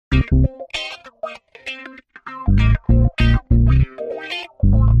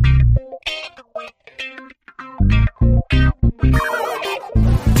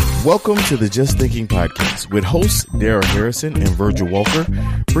Welcome to the Just Thinking Podcast with hosts Daryl Harrison and Virgil Walker,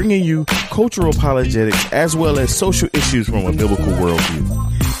 bringing you cultural apologetics as well as social issues from a biblical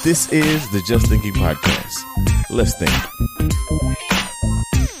worldview. This is the Just Thinking Podcast. Let's think.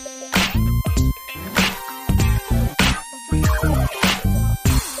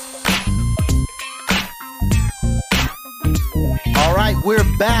 All right, we're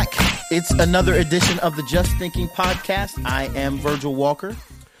back. It's another edition of the Just Thinking Podcast. I am Virgil Walker.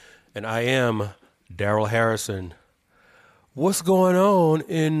 And I am Daryl Harrison. What's going on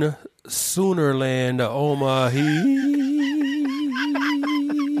in Soonerland, Omaha?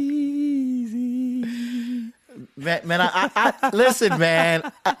 Man, I listen,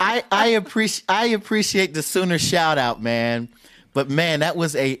 man. I appreciate the Sooner shout out, man. But man, that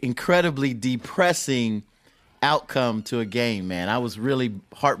was a incredibly depressing outcome to a game, man. I was really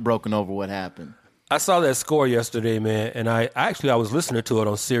heartbroken over what happened. I saw that score yesterday, man, and I was listening to it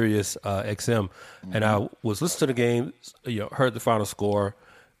on Sirius XM, and I was listening to the game, heard the final score,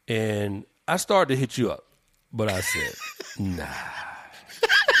 and I started to hit you up, but I said, nah.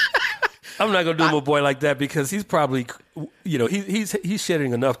 I'm not gonna do my boy like that because he's probably, he's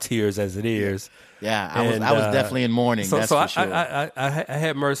shedding enough tears as it is. Yeah, I was definitely in mourning. So, that's so for sure. I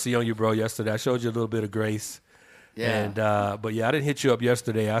had mercy on you, bro. Yesterday, I showed you a little bit of grace. Yeah. And but I didn't hit you up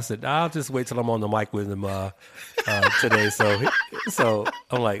yesterday. I said I'll just wait till I'm on the mic with him today. So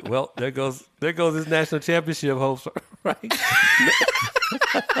I'm like, well, there goes his national championship hopes, right?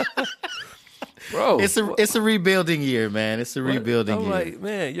 Bro, it's a rebuilding year, man. It's a rebuilding year. I'm like,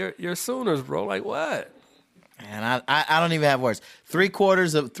 man, you're Sooners, bro. Like what? And I don't even have words.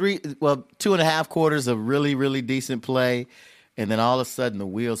 2.5 quarters of really, really decent play. And then all of a sudden the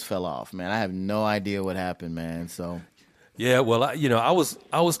wheels fell off, man. I have no idea what happened, man. So, yeah, well, I was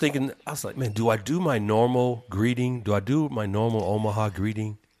thinking, I was like, man, do I do my normal greeting? Do I do my normal Omaha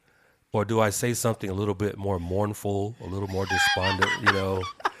greeting, or do I say something a little bit more mournful, a little more despondent?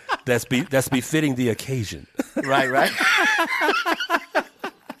 That's befitting the occasion. Right.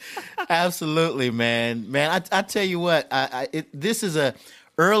 Absolutely, man. Man, I tell you what, this is a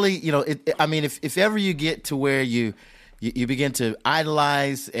early. If ever you get to where you begin to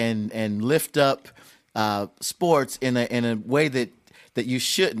idolize and lift up sports in a way that you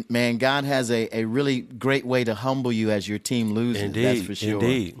shouldn't, man. God has a really great way to humble you as your team loses. Indeed, that's for sure.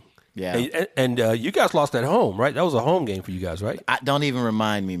 Indeed. Yeah. And you guys lost at home, right? That was a home game for you guys, right? Don't even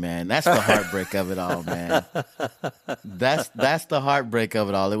remind me, man. That's the heartbreak of it all, man. That's the heartbreak of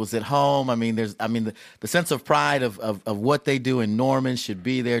it all. It was at home. The sense of pride of what they do in Norman should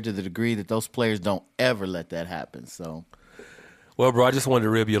be there to the degree that those players don't ever let that happen. So, well, bro, I just wanted to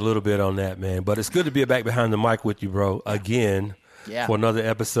rib you a little bit on that, man. But it's good to be back behind the mic with you, bro, again, for another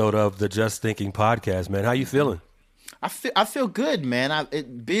episode of the Just Thinking Podcast, man. How you feeling? I feel good, man.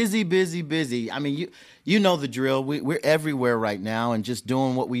 Busy. I mean, you know the drill. We're everywhere right now and just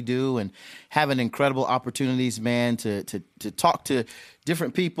doing what we do and having incredible opportunities, man, to talk to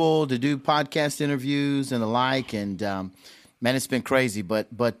different people, to do podcast interviews and the like. And man, it's been crazy.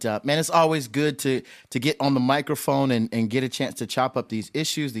 But man, it's always good to get on the microphone and get a chance to chop up these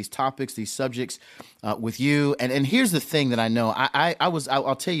issues, these topics, these subjects with you. And here's the thing that I know.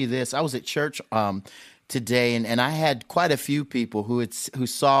 I'll tell you this. I was at church today, and I had quite a few people who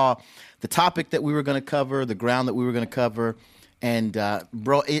saw the topic that we were going to cover, the ground that we were going to cover, and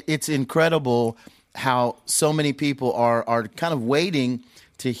bro, it's incredible how so many people are kind of waiting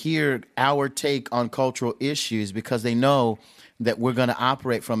to hear our take on cultural issues because they know that we're going to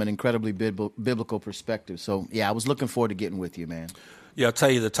operate from an incredibly biblical perspective. So, yeah, I was looking forward to getting with you, man. Yeah, I'll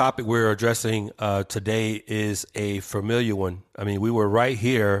tell you, the topic we're addressing today is a familiar one. I mean, we were right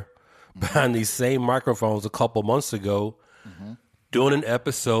here behind these same microphones a couple months ago doing an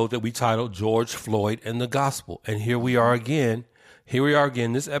episode that we titled George Floyd and the Gospel. And here we are again.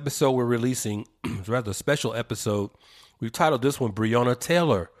 This episode we're releasing is a rather special episode. We've titled this one Breonna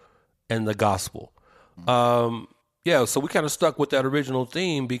Taylor and the Gospel. So we kind of stuck with that original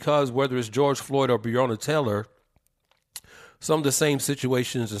theme because whether it's George Floyd or Breonna Taylor, some of the same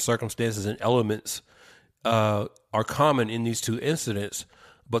situations and circumstances and elements are common in these two incidents.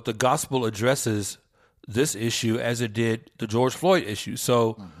 But the gospel addresses this issue as it did the George Floyd issue.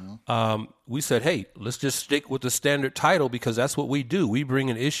 So we said, hey, let's just stick with the standard title because that's what we do. We bring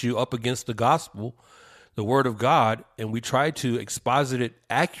an issue up against the gospel, the word of God, and we try to exposit it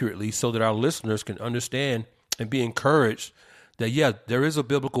accurately so that our listeners can understand and be encouraged that, yeah, there is a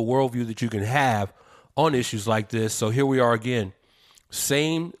biblical worldview that you can have on issues like this. So here we are again,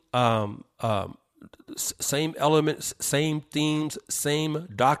 same elements, same themes, same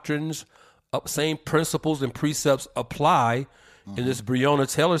doctrines, same principles and precepts apply in this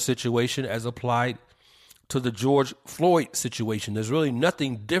Breonna Taylor situation as applied to the George Floyd situation. There's really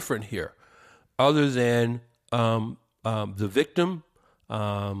nothing different here other than the victim.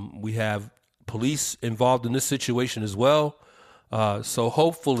 We have police involved in this situation as well. So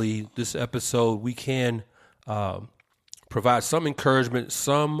hopefully this episode we can provide some encouragement,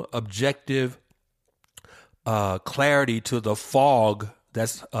 some objective clarity to the fog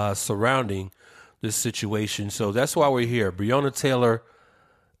that's surrounding this situation. So that's why we're here. Breonna Taylor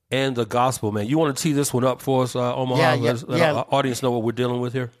and the gospel, man. You want to tee this one up for us, Omaha? Let our audience know what we're dealing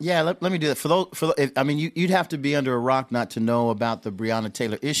with here. Yeah, let me do that. For those, I mean, you'd have to be under a rock not to know about the Breonna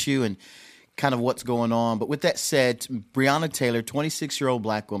Taylor issue and kind of what's going on. But with that said, Breonna Taylor, 26-year-old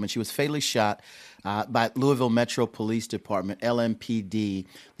black woman, she was fatally shot by Louisville Metro Police Department, LMPD.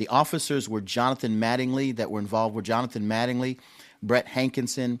 The officers were Jonathan Mattingly, Brett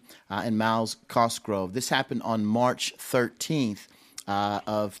Hankinson, and Miles Cosgrove. This happened on March 13th.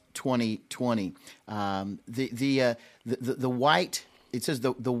 Of 2020, the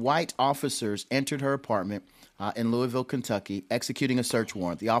white officers entered her apartment in Louisville, Kentucky, executing a search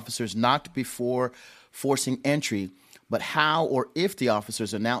warrant. The officers knocked before forcing entry, but how or if the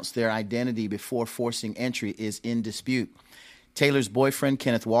officers announced their identity before forcing entry is in dispute. Taylor's boyfriend,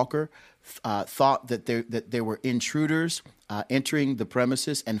 Kenneth Walker, thought that there were intruders entering the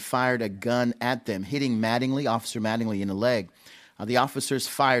premises and fired a gun at them, hitting Officer Mattingly in the leg. The officers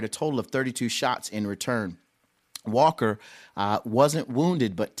fired a total of 32 shots in return. Walker wasn't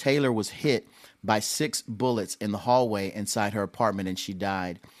wounded, but Taylor was hit by 6 bullets in the hallway inside her apartment, and she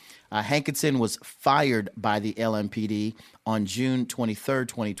died. Hankinson was fired by the LMPD on June 23,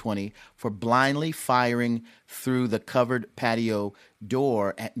 2020, for blindly firing through the covered patio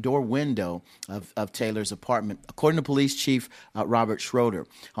door window of Taylor's apartment, according to Police Chief Robert Schroeder.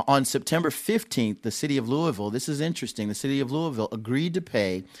 On September 15th, the city of Louisville, this is interesting, the city of Louisville agreed to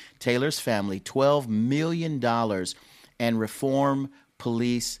pay Taylor's family $12 million and reform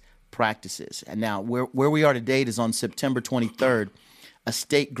police practices. And now where we are today is on September 23rd. A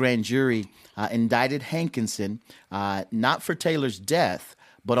state grand jury indicted Hankinson not for Taylor's death,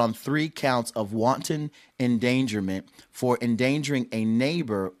 but on 3 counts of wanton endangerment for endangering a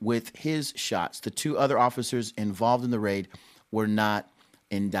neighbor with his shots. The 2 other officers involved in the raid were not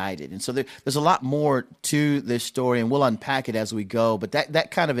indicted. And so there's a lot more to this story, and we'll unpack it as we go. But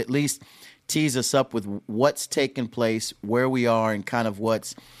that kind of at least tees us up with what's taken place, where we are, and kind of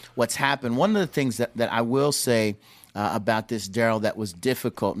what's happened. One of the things that I will say about this, Daryl, that was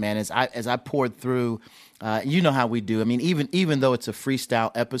difficult, man, as I poured through, you know how we do. I mean, even though it's a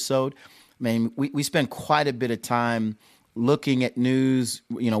freestyle episode, I mean, we spend quite a bit of time looking at news,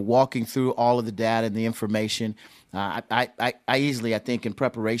 walking through all of the data and the information. I easily, I think, in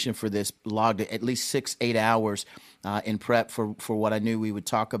preparation for this, logged at least 6-8 hours in prep for what I knew we would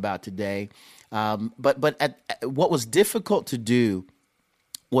talk about today. But what was difficult to do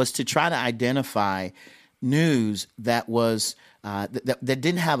was to try to identify news that was that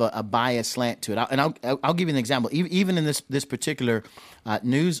didn't have a bias slant to it. And I'll give you an example. Even in this particular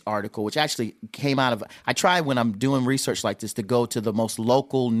news article, which actually came out of, I try when I'm doing research like this to go to the most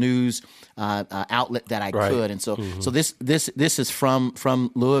local news outlet that I could. And so this is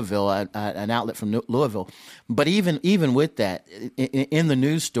from Louisville, an outlet from Louisville. But even with that, in the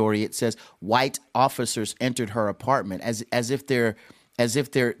news story, it says white officers entered her apartment as if their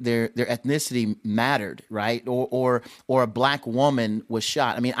ethnicity mattered, right? Or a black woman was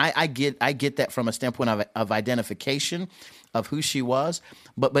shot. I mean, I get that from a standpoint of identification of who she was,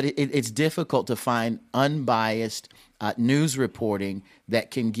 but it's difficult to find unbiased news reporting that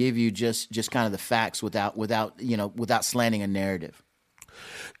can give you just kind of the facts without slanting a narrative.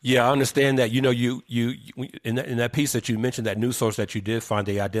 Yeah, I understand that. You in that piece that you mentioned, that news source that you did find,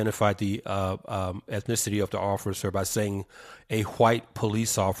 they identified the ethnicity of the officer by saying a white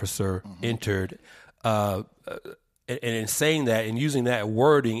police officer entered. And in saying that and using that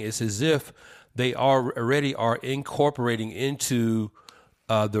wording, it's as if they already are incorporating into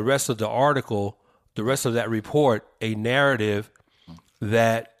the rest of the article, the rest of that report, a narrative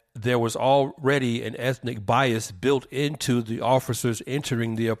that there was already an ethnic bias built into the officers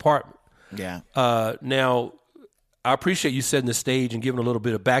entering the apartment. Yeah. Now, I appreciate you setting the stage and giving a little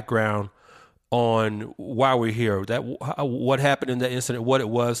bit of background on why we're here, what happened in that incident, what it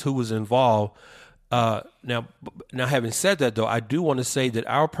was, who was involved. Now, having said that, though, I do want to say that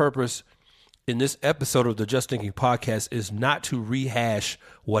our purpose in this episode of the Just Thinking podcast is not to rehash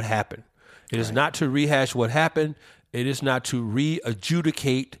what happened. It is not to rehash what happened. It is not to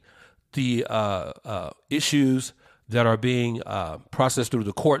re-adjudicate the issues that are being processed through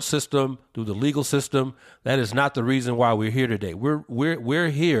the court system, through the legal system. That is not the reason why we're here today. We're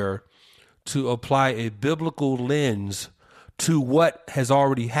here to apply a biblical lens to what has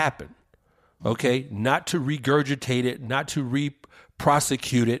already happened. Okay, not to regurgitate it, not to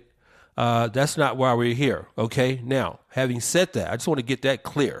re-prosecute it. That's not why we're here. Okay, now having said that, I just want to get that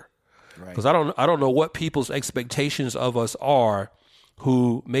clear, because I don't know what people's expectations of us are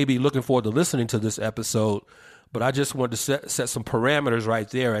who may be looking forward to listening to this episode. But I just wanted to set some parameters right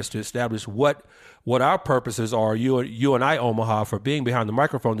there as to establish what our purposes are. You and I, Omaha, for being behind the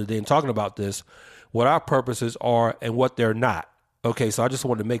microphone today and talking about this, what our purposes are and what they're not. Okay, so I just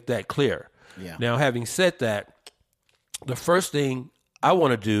wanted to make that clear. Yeah. Now, having said that, the first thing I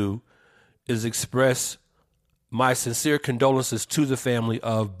want to do is express my sincere condolences to the family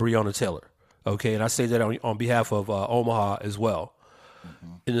of Breonna Taylor. Okay, and I say that on behalf of Omaha as well.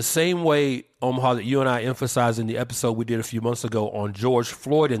 Mm-hmm. In the same way, Omaha, that you and I emphasized in the episode we did a few months ago on George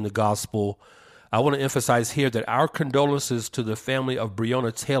Floyd in the gospel, I want to emphasize here that our condolences to the family of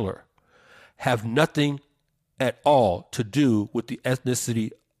Breonna Taylor have nothing at all to do with the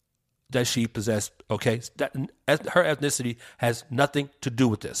ethnicity that she possessed. Okay, her ethnicity has nothing to do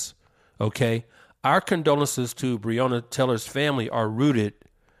with this. Okay, our condolences to Breonna Taylor's family are rooted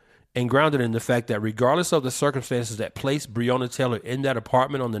and grounded in the fact that regardless of the circumstances that placed Breonna Taylor in that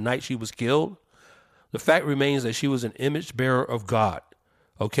apartment on the night she was killed, the fact remains that she was an image bearer of God.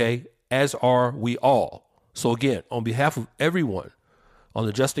 Okay, as are we all. So again, on behalf of everyone on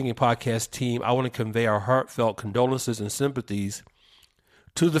the Just Thinking Podcast team, I want to convey our heartfelt condolences and sympathies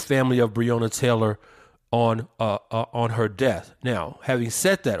to the family of Breonna Taylor on her death. Now, having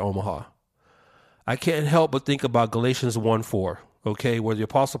said that, Omaha, I can't help but think about Galatians 1:4, okay, where the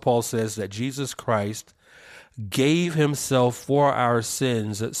Apostle Paul says that Jesus Christ gave himself for our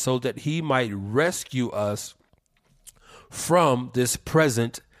sins so that he might rescue us from this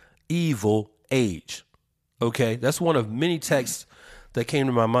present evil age. Okay, that's one of many texts that came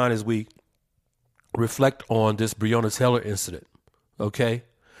to my mind as we reflect on this Breonna Taylor incident. Okay,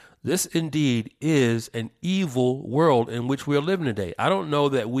 this indeed is an evil world in which we are living today. I don't know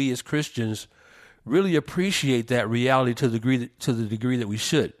that we as Christians really appreciate that reality to the degree that we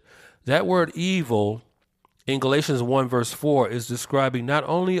should. That word evil in Galatians 1 verse 4 is describing not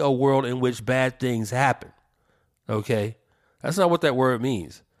only a world in which bad things happen. Okay, that's not what that word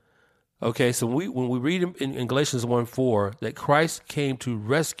means. Okay, so when we read in Galatians 1:4 that Christ came to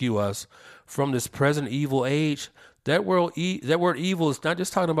rescue us from this present evil age, that word evil is not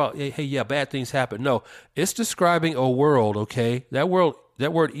just talking about, hey, yeah, bad things happen. No, it's describing a world, okay? That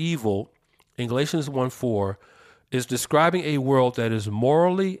word evil in Galatians 1:4 is describing a world that is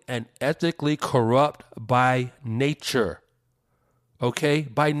morally and ethically corrupt by nature. Okay?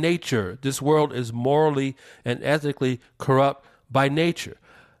 By nature. This world is morally and ethically corrupt by nature.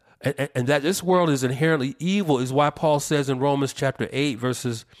 And that this world is inherently evil is why Paul says in Romans chapter 8,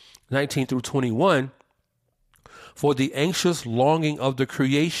 verses 19 through 21, for the anxious longing of the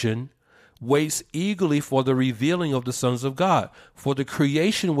creation waits eagerly for the revealing of the sons of God. For the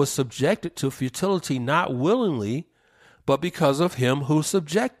creation was subjected to futility not willingly, but because of him who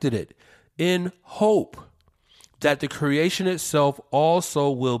subjected it, in hope that the creation itself also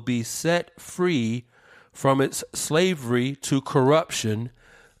will be set free from its slavery to corruption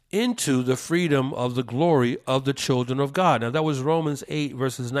into the freedom of the glory of the children of God. Now, that was Romans 8,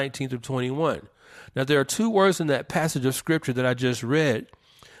 verses 19 through 21. Now, there are two words in that passage of scripture that I just read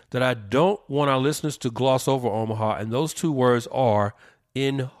that I don't want our listeners to gloss over, Omaha, and those two words are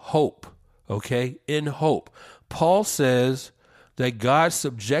in hope, okay? In hope. Paul says that God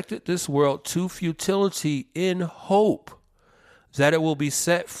subjected this world to futility in hope that it will be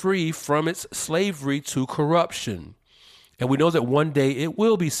set free from its slavery to corruption. And we know that one day it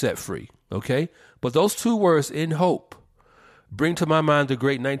will be set free, okay? But those two words, in hope, bring to my mind the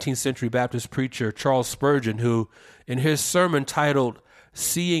great 19th century Baptist preacher Charles Spurgeon, who in his sermon titled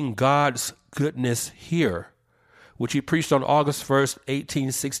Seeing God's Goodness Here, which he preached on August 1st,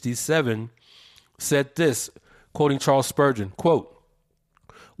 1867, said this, quoting Charles Spurgeon, quote,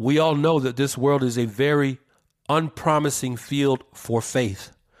 we all know that this world is a very unpromising field for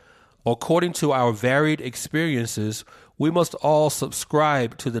faith. According to our varied experiences, we must all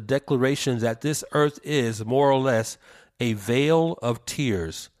subscribe to the declaration that this earth is, more or less, a vale of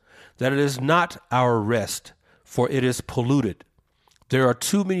tears, that it is not our rest, for it is polluted. There are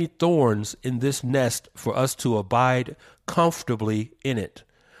too many thorns in this nest for us to abide comfortably in it.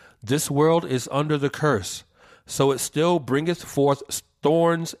 This world is under the curse, so it still bringeth forth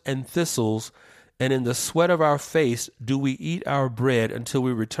thorns and thistles, and in the sweat of our face do we eat our bread until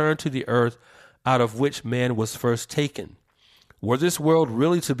we return to the earth out of which man was first taken. Were this world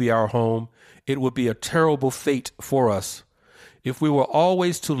really to be our home, it would be a terrible fate for us. If we were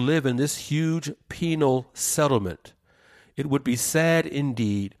always to live in this huge penal settlement, it would be sad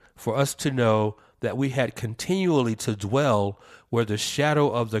indeed for us to know that we had continually to dwell where the shadow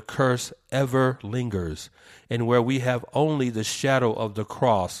of the curse ever lingers, and where we have only the shadow of the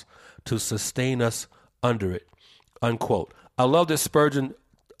cross to sustain us under it." Unquote. I love that Spurgeon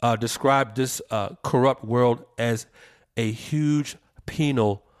described this corrupt world as a huge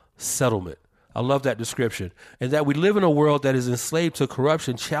penal settlement. I love that description. And that we live in a world that is enslaved to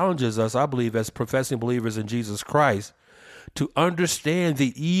corruption challenges us, I believe, as professing believers in Jesus Christ, to understand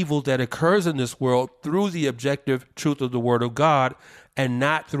the evil that occurs in this world through the objective truth of the Word of God, and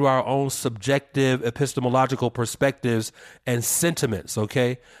not through our own subjective epistemological perspectives and sentiments,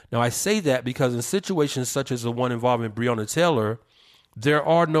 okay? Now, I say that because in situations such as the one involving Breonna Taylor, there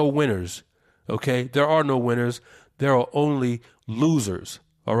are no winners, okay? There are no winners. There are only losers.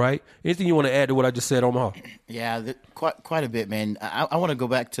 All right. Anything you want to add to what I just said, Omaha? Yeah, quite a bit, man. I want to go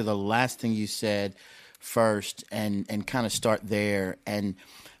back to the last thing you said first and kind of start there. And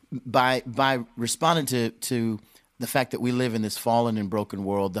by responding to the fact that we live in this fallen and broken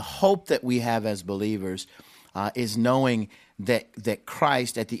world, the hope that we have as believers is knowing that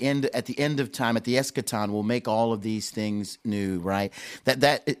Christ at the end of time, at the eschaton, will make all of these things new, right?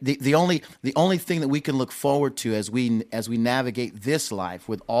 The only thing that we can look forward to as we navigate this life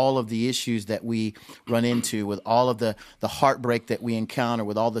with all of the issues that we run into, with all of the heartbreak that we encounter,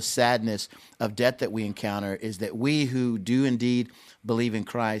 with all the sadness of death that we encounter, is that we who do indeed believe in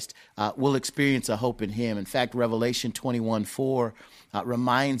Christ will experience a hope in Him. In fact, Revelation 21:4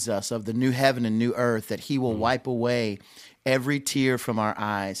 reminds us of the new heaven and new earth, that He will wipe away every tear from our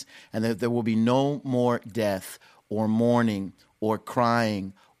eyes, and that there will be no more death or mourning or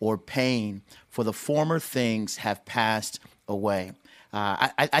crying or pain, for the former things have passed away.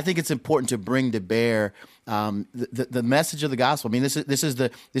 I think it's important to bring to bear the message of the gospel. I mean, this is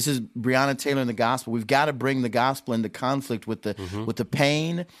Breonna Taylor in the gospel. We've got to bring the gospel into conflict with the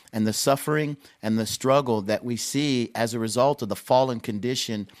pain and the suffering and the struggle that we see as a result of the fallen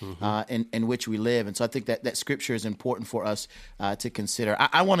condition in which we live. And so I think that scripture is important for us to consider.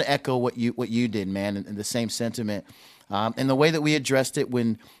 I want to echo what you did, man, and the same sentiment. And the way that we addressed it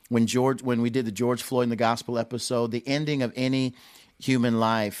when we did the George Floyd in the gospel episode, the ending of any human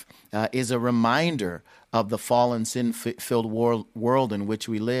life is a reminder of the fallen, sin-filled world in which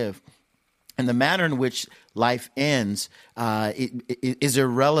we live. And the manner in which life ends is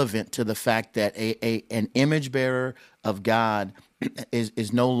irrelevant to the fact that an image bearer of God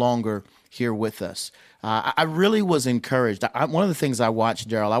is no longer here with us. I really was encouraged. One of the things I watched,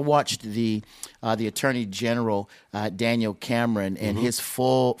 Daryl, I watched the Attorney General Daniel Cameron and his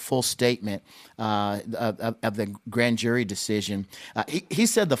full statement of the grand jury decision. He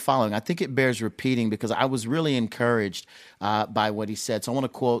said the following. I think it bears repeating because I was really encouraged by what he said. So I want to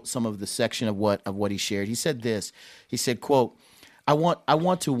quote some of the section of what he shared. He said this. He said, quote, I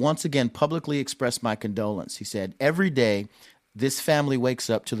want to once again publicly express my condolence. He said, every day this family wakes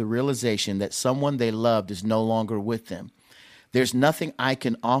up to the realization that someone they loved is no longer with them. There's nothing I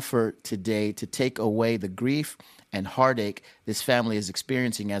can offer today to take away the grief and heartache this family is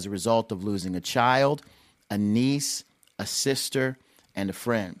experiencing as a result of losing a child, a niece, a sister, and a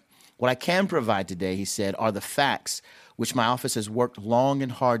friend. What I can provide today, he said, are the facts which my office has worked long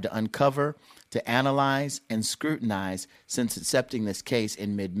and hard to uncover, to analyze, and scrutinize since accepting this case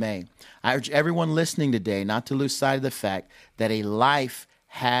in mid-May. I urge everyone listening today not to lose sight of the fact that a life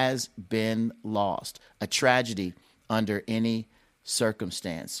has been lost, a tragedy under any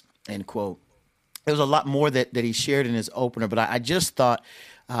circumstance, end quote. There was a lot more that he shared in his opener, but I just thought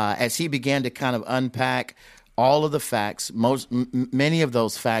as he began to kind of unpack all of the facts, many of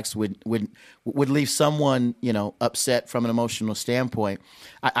those facts would leave someone, upset from an emotional standpoint.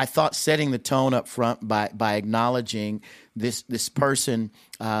 I thought setting the tone up front by acknowledging this person,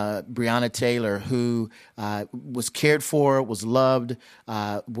 Breonna Taylor, who was cared for, was loved,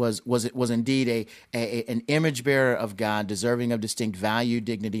 was indeed an image bearer of God, deserving of distinct value,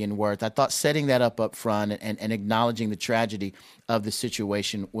 dignity, and worth. I thought setting that up front and acknowledging the tragedy of the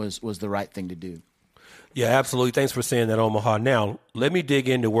situation was the right thing to do. Yeah, absolutely. Thanks for saying that, Omaha. Now, let me dig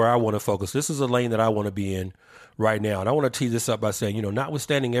into where I want to focus. This is a lane that I want to be in right now. And I want to tee this up by saying,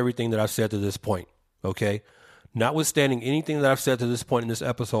 notwithstanding everything that I've said to this point, okay, notwithstanding anything that I've said to this point in this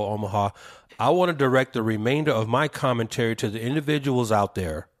episode, Omaha, I want to direct the remainder of my commentary to the individuals out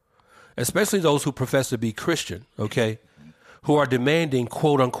there, especially those who profess to be Christian, okay, who are demanding,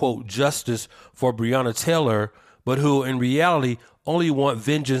 quote unquote, justice for Breonna Taylor, but who in reality only want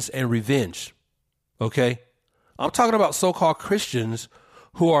vengeance and revenge. okay? I'm talking about so-called Christians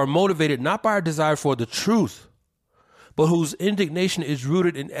who are motivated not by a desire for the truth, but whose indignation is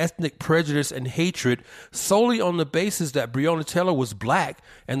rooted in ethnic prejudice and hatred solely on the basis that Breonna Taylor was black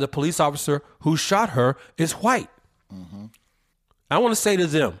and the police officer who shot her is white. Mm-hmm. I want to say to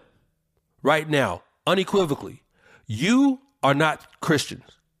them right now, unequivocally, you are not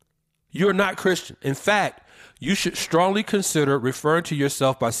Christians. You're not Christian. In fact, you should strongly consider referring to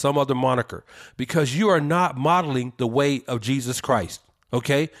yourself by some other moniker because you are not modeling the way of Jesus Christ.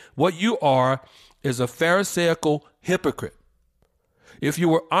 Okay? What you are is a Pharisaical hypocrite. If you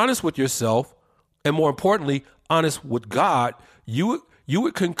were honest with yourself, and more importantly, honest with God, you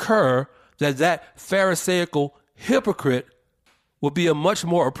would concur that Pharisaical hypocrite would be a much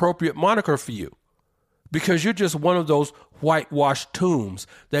more appropriate moniker for you because you're just one of those whitewashed tombs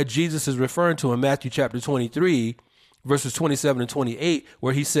that Jesus is referring to in Matthew chapter 23, verses 27 and 28,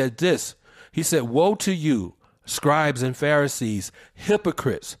 where he said this. He said, "Woe to you, scribes and Pharisees,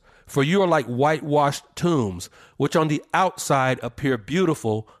 hypocrites, for you are like whitewashed tombs, which on the outside appear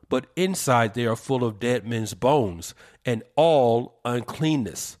beautiful, but inside they are full of dead men's bones and all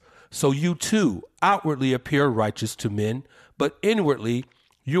uncleanness. So you too outwardly appear righteous to men, but inwardly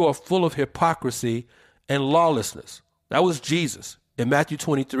you are full of hypocrisy and lawlessness." That was Jesus in Matthew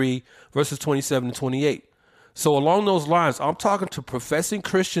 23, verses 27 and 28. So along those lines, I'm talking to professing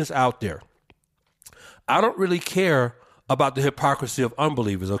Christians out there. I don't really care about the hypocrisy of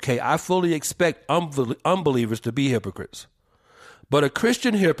unbelievers, okay? I fully expect unbelievers to be hypocrites. But a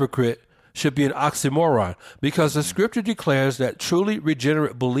Christian hypocrite should be an oxymoron because the scripture declares that truly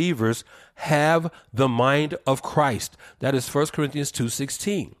regenerate believers have the mind of Christ. That is 1 Corinthians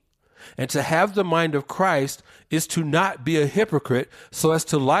 2:16. And to have the mind of Christ is to not be a hypocrite so as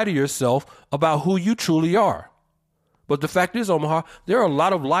to lie to yourself about who you truly are. But the fact is, Omaha, there are a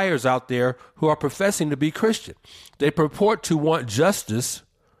lot of liars out there who are professing to be Christian. They purport to want justice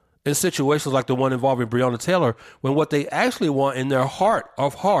in situations like the one involving Breonna Taylor, when what they actually want in their heart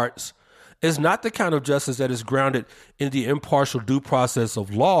of hearts is not the kind of justice that is grounded in the impartial due process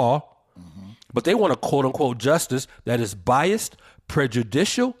of law, but they want a quote-unquote justice that is biased,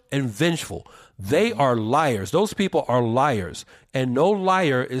 prejudicial, and vengeful. They are liars. Those people are liars. And no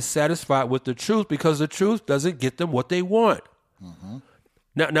liar is satisfied with the truth because the truth doesn't get them what they want. Mm-hmm.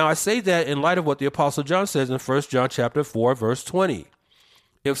 Now, I say that in light of what the Apostle John says in 1 John chapter 4, verse 20.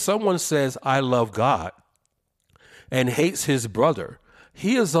 If someone says, "I love God," and hates his brother,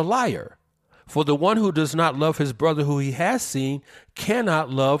 he is a liar. For the one who does not love his brother who he has seen cannot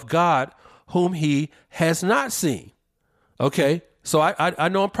love God whom he has not seen. Okay? So I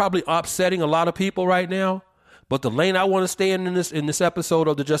know I'm probably upsetting a lot of people right now, but the lane I want to stay in this episode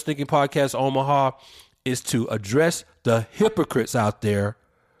of the Just Thinking Podcast Omaha is to address the hypocrites out there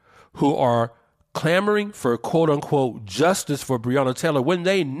who are clamoring for quote unquote justice for Breonna Taylor when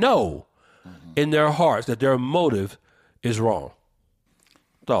they know in their hearts that their motive is wrong.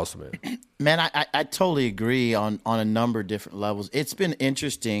 Thoughts, man? Man, I totally agree on a number of different levels. It's been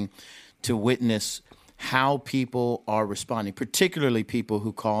interesting to witness how people are responding, particularly people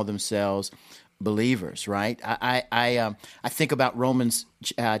who call themselves believers, right? I think about Romans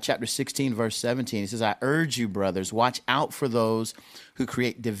chapter 16, verse 17. It says, "I urge you, brothers, watch out for those who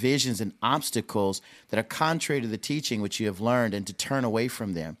create divisions and obstacles that are contrary to the teaching which you have learned, and to turn away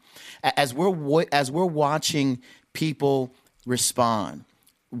from them." As we're watching people respond,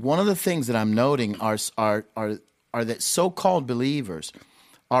 one of the things that I'm noting are that so-called believers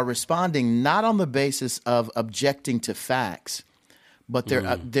are responding not on the basis of objecting to facts, but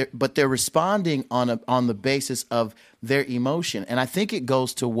they're responding on the basis of their emotion. And I think it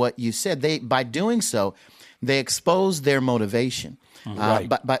goes to what you said. By doing so, they expose their motivation. Right.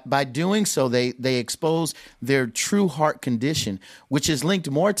 By doing so, they expose their true heart condition, which is linked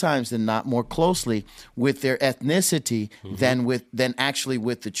more times than not more closely with their ethnicity than actually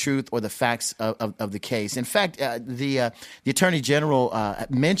with the truth or the facts of the case. In fact, the Attorney General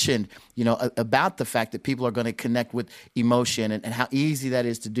mentioned about the fact that people are going to connect with emotion and how easy that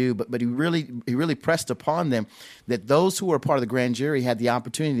is to do. But he really pressed upon them that those who were part of the grand jury had the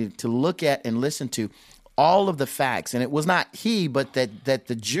opportunity to look at and listen to all of the facts. And it was not he, but that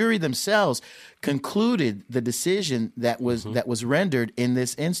the jury themselves concluded the decision that was rendered in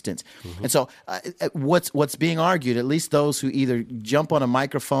this instance. And so what's being argued, at least those who either jump on a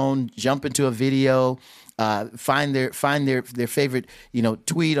microphone, jump into a video, find their favorite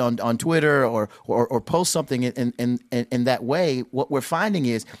tweet on Twitter or post something in that way, what we're finding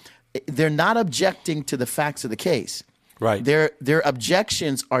is they're not objecting to the facts of the case. Right. Their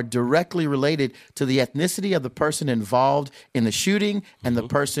objections are directly related to the ethnicity of the person involved in the shooting and the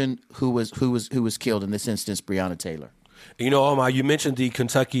person who was killed, in this instance, Breonna Taylor. You know, Omar, you mentioned the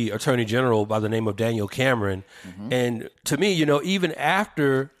Kentucky Attorney General by the name of Daniel Cameron. And to me, you know, even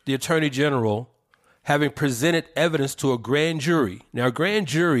after the Attorney General having presented evidence to a grand jury, now a grand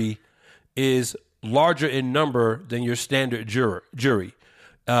jury is larger in number than your standard jury.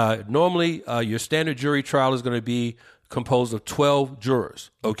 Normally, your standard jury trial is going to be composed of 12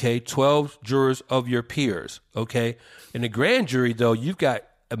 jurors, okay? 12 jurors of your peers, okay? In the grand jury, though, you've got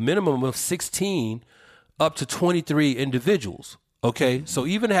a minimum of 16 up to 23 individuals, okay? So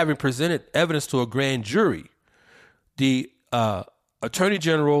even having presented evidence to a grand jury, the Attorney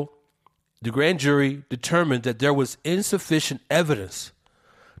General, the grand jury determined that there was insufficient evidence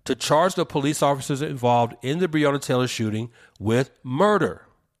to charge the police officers involved in the Breonna Taylor shooting with murder.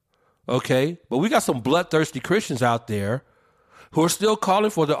 Okay, but we got some bloodthirsty Christians out there who are still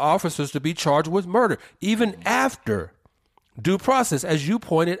calling for the officers to be charged with murder, even after due process, as you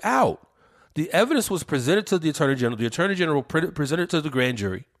pointed out. The evidence was presented to the Attorney General. The Attorney General presented it to the grand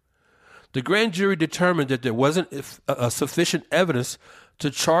jury. The grand jury determined that there wasn't sufficient evidence to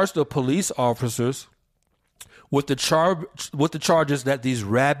charge the police officers with the charges that these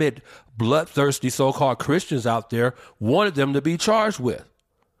rabid, bloodthirsty so-called Christians out there wanted them to be charged with.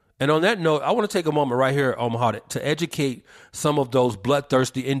 And on that note, I want to take a moment right here, Omaha, to educate some of those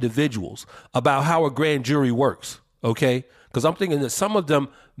bloodthirsty individuals about how a grand jury works, okay? Because I'm thinking that some of them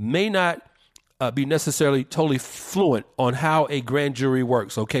may not be necessarily totally fluent on how a grand jury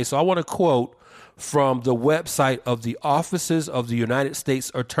works, okay? So I want to quote from the website of the Offices of the United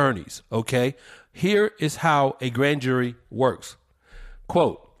States Attorneys, okay? Here is how a grand jury works.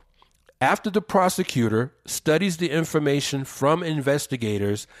 Quote, after the prosecutor studies the information from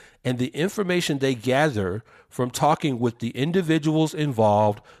investigators and the information they gather from talking with the individuals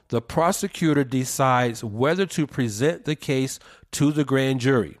involved, the prosecutor decides whether to present the case to the grand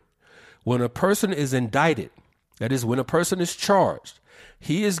jury. When a person is indicted, that is, when a person is charged,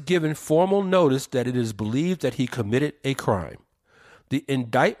 he is given formal notice that it is believed that he committed a crime. The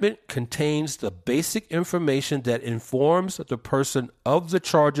indictment contains the basic information that informs the person of the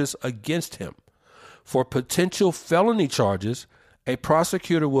charges against him. For potential felony charges, a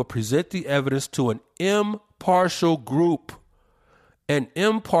prosecutor will present the evidence to an impartial group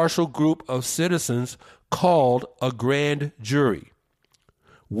of citizens called a grand jury.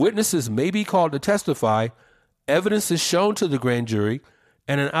 Witnesses may be called to testify, evidence is shown to the grand jury,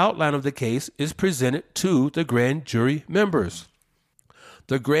 and an outline of the case is presented to the grand jury members.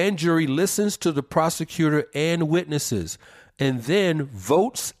 The grand jury listens to the prosecutor and witnesses and then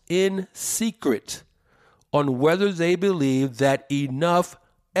votes in secret on whether they believe that enough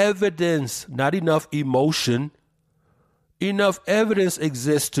evidence, not enough emotion, enough evidence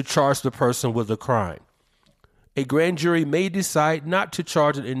exists to charge the person with a crime. A grand jury may decide not to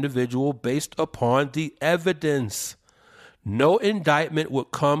charge an individual based upon the evidence. No indictment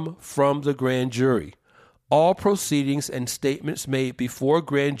would come from the grand jury. All proceedings and statements made before a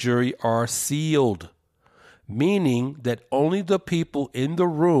grand jury are sealed, meaning that only the people in the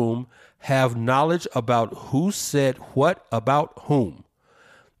room have knowledge about who said what about whom.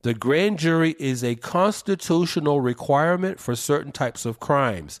 The grand jury is a constitutional requirement for certain types of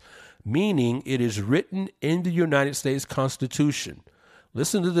crimes, meaning it is written in the United States Constitution.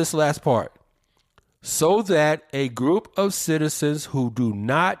 Listen to this last part. So that a group of citizens who do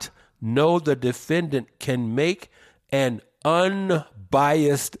not know the defendant can make an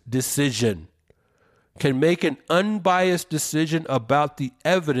unbiased decision, about the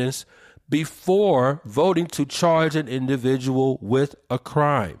evidence before voting to charge an individual with a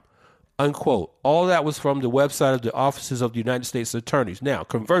crime, unquote. All that was from the website of the Offices of the United States Attorneys. Now,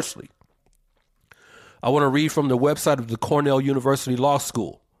 conversely, I want to read from the website of the Cornell University Law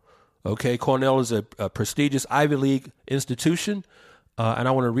School. Okay, Cornell is a prestigious Ivy League institution. And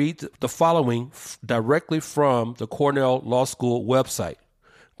I want to read the following directly from the Cornell Law School website.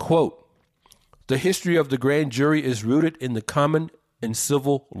 Quote, the history of the grand jury is rooted in the common and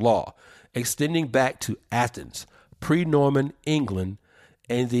civil law, extending back to Athens, pre-Norman England,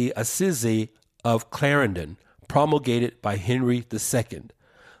 and the Assize of Clarendon, promulgated by Henry II.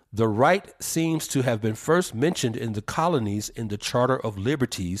 The right seems to have been first mentioned in the colonies in the Charter of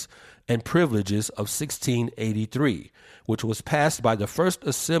Liberties and Privileges of 1683, which was passed by the first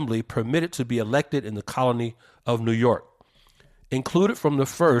assembly permitted to be elected in the colony of New York. Included from the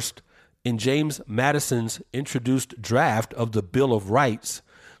first in James Madison's introduced draft of the Bill of Rights,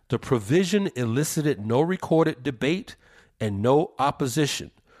 the provision elicited no recorded debate and no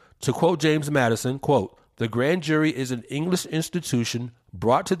opposition. To quote James Madison, quote, The grand jury is an English institution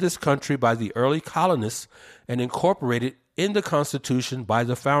brought to this country by the early colonists and incorporated in the Constitution by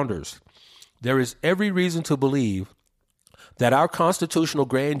the founders. There is every reason to believe that our constitutional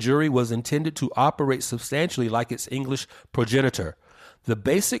grand jury was intended to operate substantially like its English progenitor. The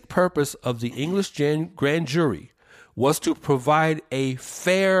basic purpose of the English grand jury was to provide a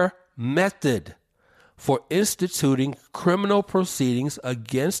fair method for instituting criminal proceedings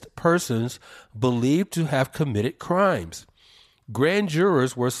against persons believed to have committed crimes. Grand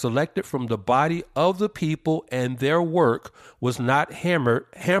jurors were selected from the body of the people, and their work was not hampered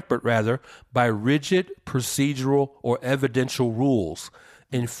by rigid procedural or evidential rules.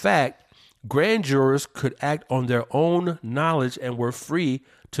 In fact, grand jurors could act on their own knowledge and were free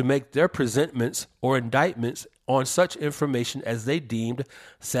to make their presentments or indictments on such information as they deemed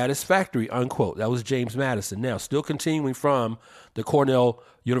satisfactory, unquote. That was James Madison. Now, still continuing from the Cornell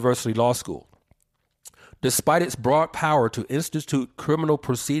University Law School. Despite its broad power to institute criminal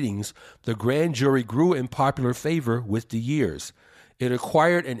proceedings, the grand jury grew in popular favor with the years. It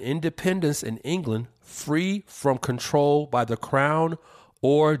acquired an independence in England free from control by the crown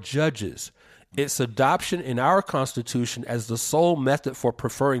or judges. Its adoption in our Constitution as the sole method for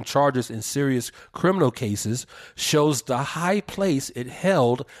preferring charges in serious criminal cases shows the high place it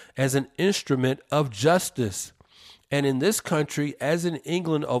held as an instrument of justice. And in this country, as in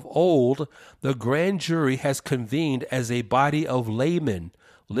England of old, the grand jury has convened as a body of laymen.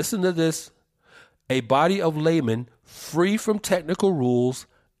 Listen to this. A body of laymen free from technical rules,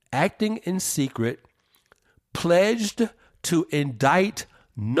 acting in secret, pledged to indict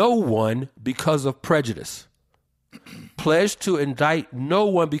no one because of prejudice. Pledged to indict no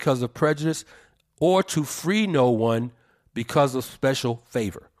one because of prejudice or to free no one because of special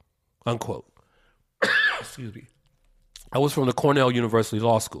favor. Unquote. Excuse me. I was from the Cornell University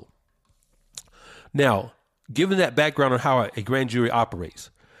Law School. Now, given that background on how a grand jury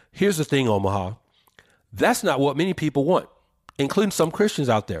operates, here's the thing, Omaha. That's not what many people want, including some Christians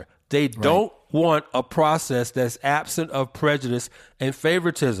out there. They don't want a process that's absent of prejudice and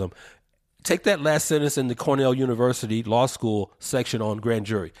favoritism. Take that last sentence in the Cornell University Law School section on grand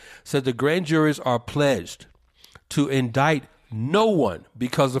jury. It said the grand juries are pledged to indict no one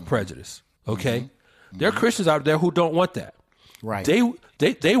because of prejudice. Okay? Mm-hmm. There are Christians out there who don't want that. Right.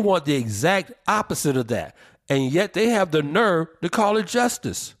 They want the exact opposite of that. And yet they have the nerve to call it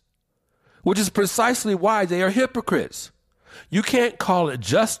justice, which is precisely why they are hypocrites. You can't call it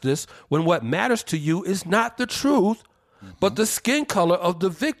justice when what matters to you is not the truth, but the skin color of the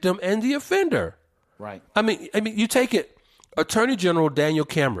victim and the offender. Right. I mean, you take it. Attorney General Daniel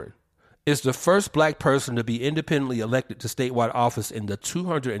Cameron is the first black person to be independently elected to statewide office in the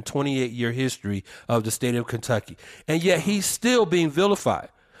 228-year history of the state of Kentucky. And yet he's still being vilified,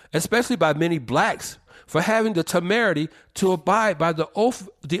 especially by many blacks, for having the temerity to abide by the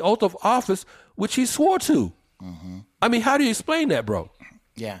oath of office which he swore to. Mm-hmm. I mean, how do you explain that, bro?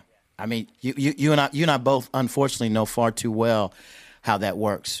 Yeah. I mean, you and I both, unfortunately, know far too well how that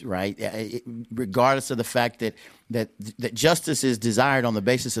works, right? Regardless of the fact that justice is desired on the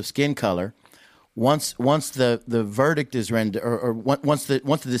basis of skin color, once the verdict is rendered, or once the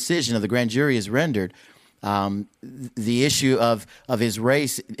decision of the grand jury is rendered, the issue of his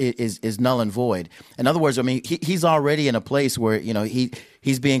race is null and void. In other words, I mean, he's already in a place where, you know,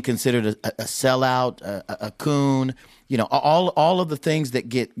 he's being considered a sellout, a coon, you know, all of the things that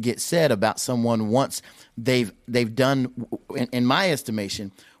get said about someone once they've done, in my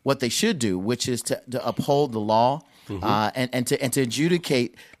estimation, what they should do, which is to uphold the law. Mm-hmm. And to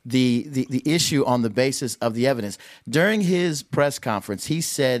adjudicate the issue on the basis of the evidence. During his press conference, he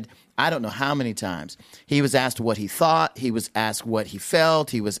said, I don't know how many times, he was asked what he thought, he was asked what he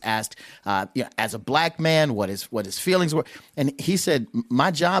felt, he was asked, as a black man, what his feelings were, and he said, "My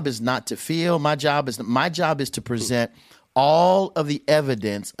job is not to feel. My job is to present all of the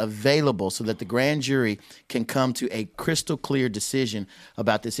evidence available so that the grand jury can come to a crystal clear decision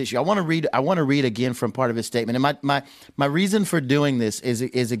about this issue." I want to read again from part of his statement. And my reason for doing this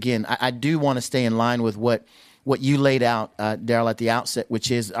is again, I do want to stay in line with what you laid out, Daryl, at the outset,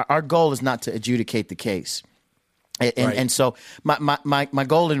 which is our goal is not to adjudicate the case. And so my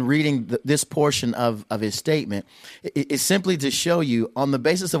goal in reading this portion of his statement is simply to show you, on the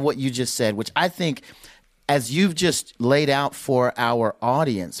basis of what you just said, which I think, as you've just laid out for our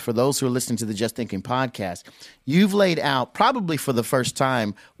audience, for those who are listening to the Just Thinking podcast, you've laid out probably for the first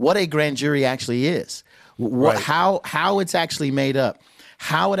time what a grand jury actually is, how it's actually made up,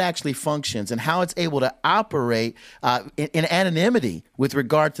 how it actually functions and how it's able to operate in anonymity with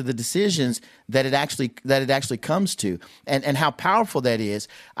regard to the decisions that it actually comes to, and how powerful that is.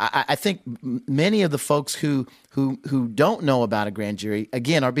 I think many of the folks who don't know about a grand jury,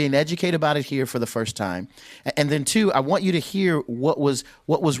 again, are being educated about it here for the first time. And then two, I want you to hear what was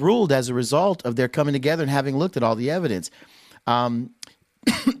ruled as a result of their coming together and having looked at all the evidence.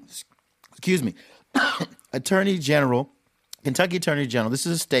 Excuse me. Kentucky Attorney General, this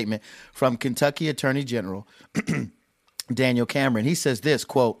is a statement from Kentucky Attorney General Daniel Cameron. He says this,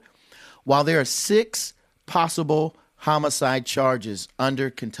 quote, "While there are 6 possible homicide charges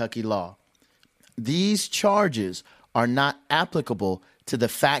under Kentucky law, these charges are not applicable to the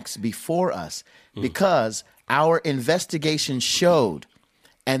facts before us because our investigation showed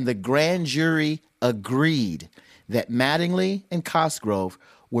and the grand jury agreed that Mattingly and Cosgrove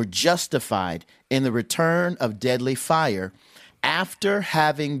were justified in the return of deadly fire after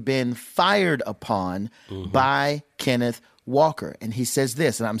having been fired upon by Kenneth Walker." And he says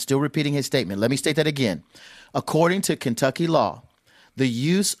this, and I'm still repeating his statement. Let me state that again. According to Kentucky law, the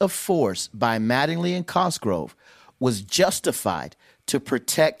use of force by Mattingly and Cosgrove was justified to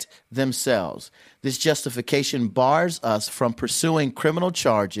protect themselves. This justification bars us from pursuing criminal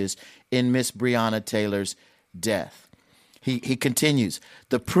charges in Miss Breonna Taylor's death. He continues,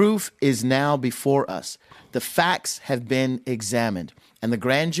 "The proof is now before us. The facts have been examined, and the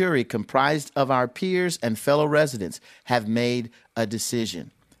grand jury, comprised of our peers and fellow residents, have made a decision."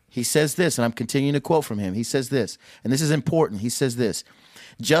 He says this, and I'm continuing to quote from him. He says this, and this is important. He says this,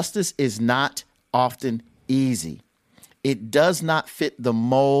 "Justice is not often easy. It does not fit the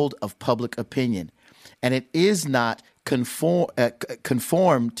mold of public opinion, and it is not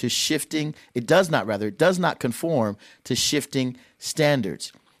conform to shifting. It does not conform to shifting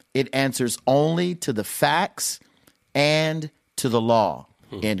standards. It answers only to the facts and to the law."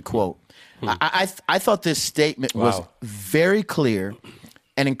 End quote. I thought this statement was very clear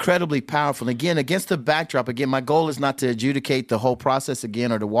and incredibly powerful. And again, against the backdrop, again, my goal is not to adjudicate the whole process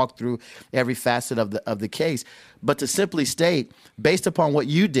again or to walk through every facet of the case, but to simply state, based upon what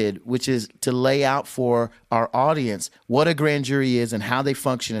you did, which is to lay out for our audience what a grand jury is and how they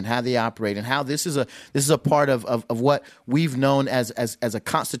function and how they operate and how this is a part of what we've known as a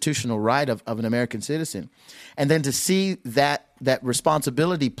constitutional right of an American citizen. And then to see that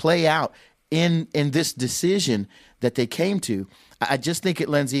responsibility play out in this decision that they came to, I just think it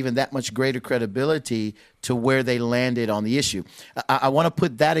lends even that much greater credibility to where they landed on the issue. I want to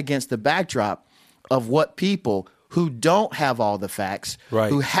put that against the backdrop of what people who don't have all the facts,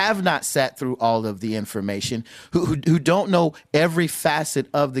 who have not sat through all of the information, who don't know every facet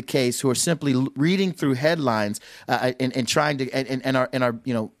of the case, who are simply reading through headlines and trying to and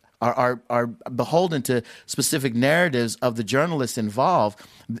are beholden to specific narratives of the journalists involved.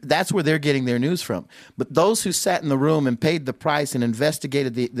 That's where they're getting their news from. But those who sat in the room and paid the price and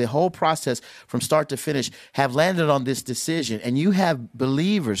investigated the whole process from start to finish have landed on this decision. And you have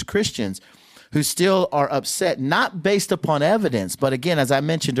believers, Christians, who still are upset, not based upon evidence, but again, as I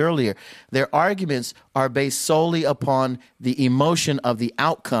mentioned earlier, their arguments are based solely upon the emotion of the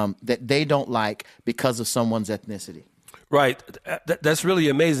outcome that they don't like because of someone's ethnicity. Right. That's really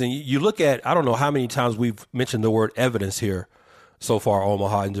amazing. You look at, I don't know how many times we've mentioned the word evidence here so far,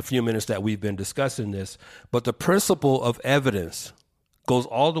 Omaha, in the few minutes that we've been discussing this, but the principle of evidence goes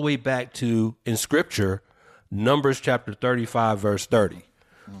all the way back to, in Scripture, Numbers chapter 35, verse 30.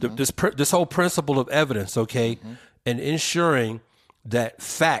 This whole principle of evidence, okay, and ensuring that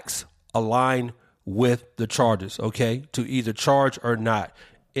facts align with the charges, okay, to either charge or not.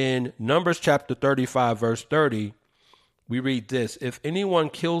 In Numbers chapter 35, verse 30, we read this: "If anyone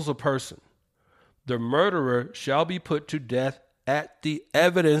kills a person, the murderer shall be put to death at the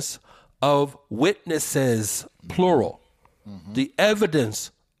evidence of witnesses," plural, the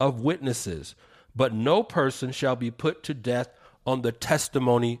evidence of witnesses, "but no person shall be put to death on the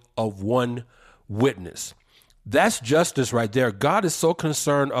testimony of one witness." That's justice right there. God is so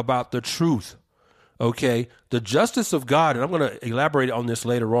concerned about the truth, okay? The justice of God, and I'm going to elaborate on this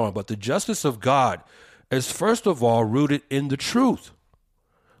later on, but the justice of God is first of all rooted in the truth.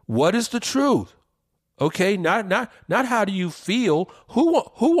 What is the truth? Okay, not how do you feel?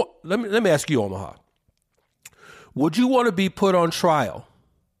 Let me ask you, Omaha. Would you want to be put on trial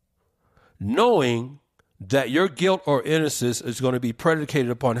knowing that your guilt or innocence is going to be predicated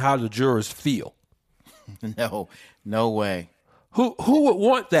upon how the jurors feel? No way. Who would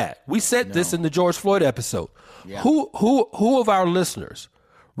want that? We said this in the George Floyd episode. Yeah. Who of our listeners,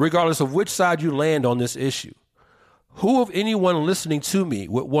 regardless of which side you land on this issue, who of anyone listening to me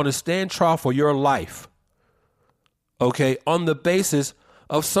would want to stand trial for your life, okay, on the basis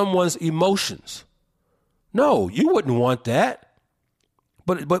of someone's emotions. No, you wouldn't want that.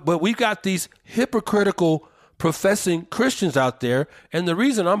 But we've got these hypocritical professing Christians out there. And the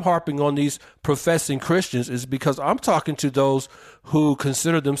reason I'm harping on these professing Christians is because I'm talking to those who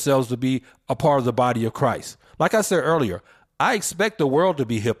consider themselves to be a part of the body of Christ. Like I said earlier, I expect the world to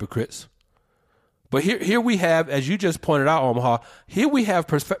be hypocrites. But here we have, as you just pointed out, Omaha, here we have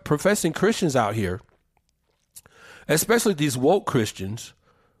professing Christians out here, especially these woke Christians,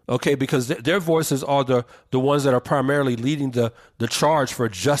 okay, because their voices are the ones that are primarily leading the charge for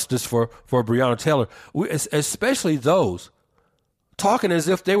justice for Breonna Taylor, especially those talking as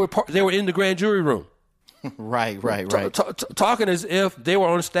if they were in the grand jury room. Right. Talking as if they were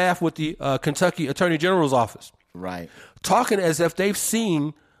on staff with the Kentucky Attorney General's office. Right. Talking as if they've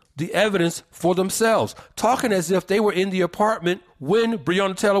seen the evidence for themselves. Talking as if they were in the apartment when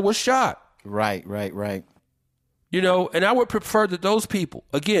Breonna Taylor was shot. Right. You know, and I would prefer that those people,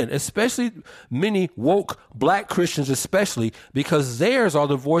 again, especially many woke black Christians, especially because theirs are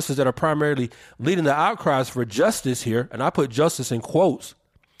the voices that are primarily leading the outcries for justice here. And I put justice in quotes.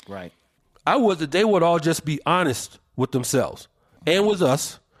 Right. I would that they would all just be honest with themselves and with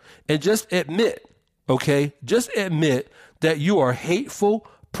us and just admit, okay, that you are hateful,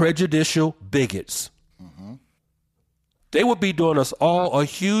 prejudicial bigots. They would be doing us all a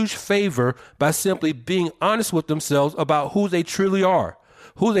huge favor by simply being honest with themselves about who they truly are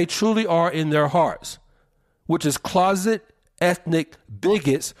in their hearts, which is closet ethnic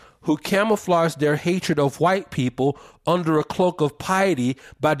bigots who camouflage their hatred of white people under a cloak of piety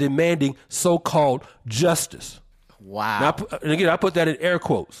by demanding so-called justice. Wow. Now, and again, I put that in air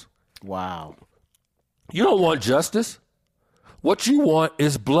quotes. Wow. You don't want justice. What you want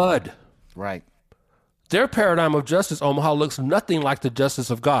is blood. Right. Their paradigm of justice, Omaha, looks nothing like the justice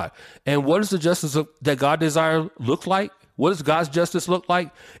of God. And what does the justice that God desires look like? What does God's justice look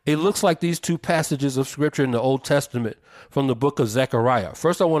like? It looks like these two passages of scripture in the Old Testament from the book of Zechariah.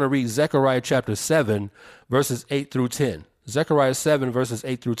 First, I want to read Zechariah chapter 7, verses 8 through 10. Zechariah 7, verses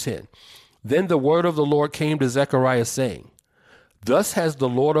 8 through 10. Then the word of the Lord came to Zechariah, saying, Thus has the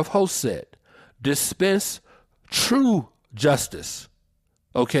Lord of hosts said, dispense true justice.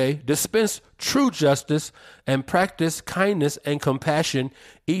 Okay, dispense true justice and practice kindness and compassion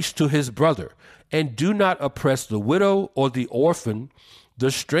each to his brother, and do not oppress the widow or the orphan,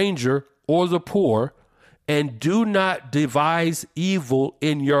 the stranger or the poor, and do not devise evil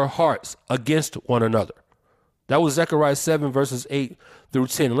in your hearts against one another. That was Zechariah 7 verses 8 through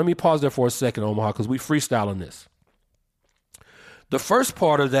 10. Let me pause there for a second, Omaha, because we freestyling this. The first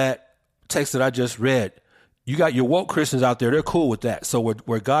part of that text that I just read, you got your woke Christians out there. They're cool with that. So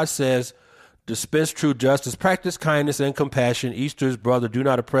where God says, dispense true justice, practice kindness and compassion, each to his brother, do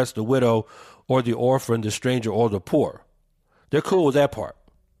not oppress the widow or the orphan, the stranger or the poor. They're cool with that part.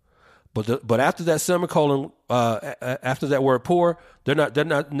 But after that semicolon, after that word poor, they're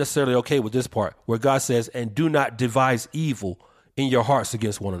not necessarily okay with this part where God says, and do not devise evil in your hearts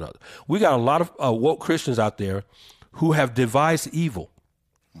against one another. We got a lot of woke Christians out there who have devised evil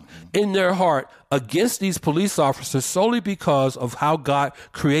in their heart against these police officers solely because of how God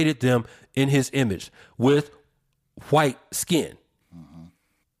created them in his image with white skin.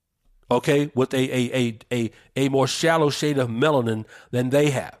 Okay, with a more shallow shade of melanin than they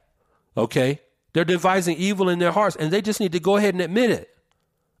have. Okay, they're devising evil in their hearts, and they just need to go ahead and admit it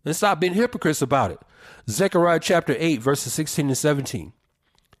and stop being hypocrites about it. Zechariah chapter 8, verses 16 and 17.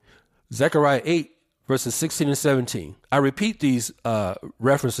 Zechariah 8, verses 16 and 17. I repeat these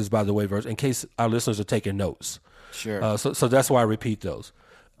references, by the way, in case our listeners are taking notes. Sure. So that's why I repeat those.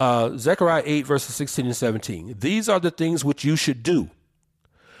 Zechariah 8, verses 16 and 17. These are the things which you should do.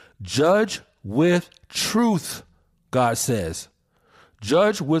 Judge with truth, God says.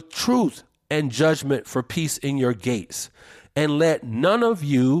 Judge with truth and judgment for peace in your gates. And let none of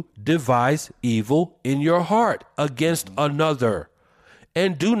you devise evil in your heart against another.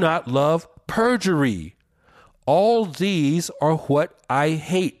 And do not love perjury. All these are what I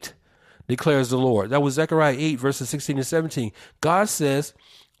hate, declares the Lord. That was Zechariah 8, verses 16 and 17. God says,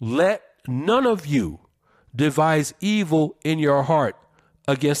 let none of you devise evil in your heart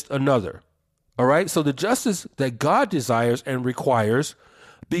against another. All right. So the justice that God desires and requires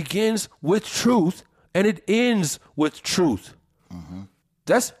begins with truth, and it ends with truth.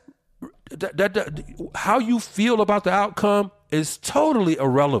 That's how you feel about the outcome is totally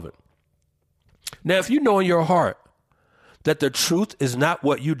irrelevant. Now, if you know in your heart that the truth is not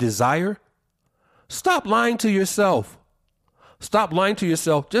what you desire, stop lying to yourself. Stop lying to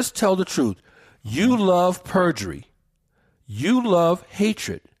yourself. Just tell the truth. You love perjury. You love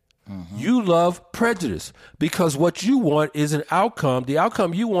hatred. You love prejudice because what you want is an outcome. The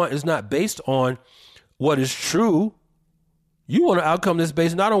outcome you want is not based on what is true. You want an outcome that's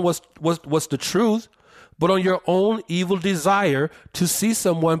based not on what's the truth, but on your own evil desire to see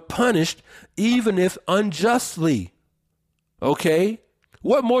someone punished, even if unjustly. Okay?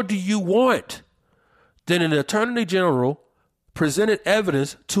 What more do you want than an attorney general presented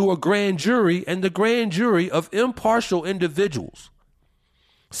evidence to a grand jury, and the grand jury of impartial individuals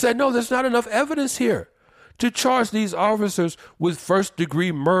said, no, there's not enough evidence here to charge these officers with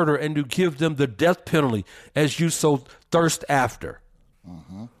first-degree murder and to give them the death penalty as you so thirst after.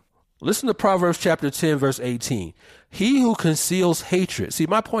 Listen to Proverbs chapter 10, verse 18. He who conceals hatred. See,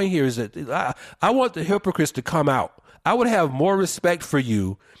 my point here is that I want the hypocrites to come out. I would have more respect for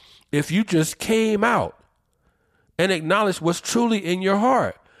you if you just came out and acknowledged what's truly in your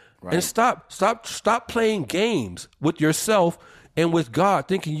heart. Right. And stop playing games with yourself and with God,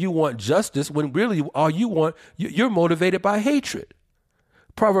 thinking you want justice when really all you want, you're motivated by hatred.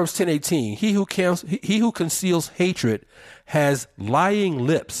 Proverbs 10:18, he who conceals hatred has lying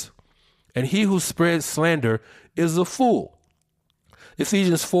lips, and he who spreads slander is a fool.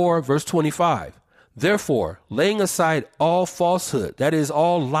 Ephesians 4, verse 25, therefore, laying aside all falsehood, that is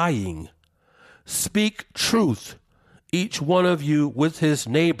all lying, speak truth, each one of you with his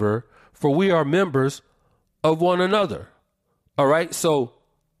neighbor, for we are members of one another. All right. So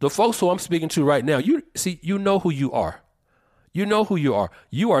the folks who I'm speaking to right now, you know who you are. You know who you are.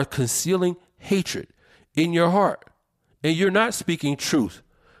 You are concealing hatred in your heart, and you're not speaking truth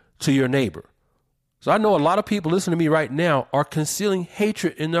to your neighbor. So I know a lot of people listening to me right now are concealing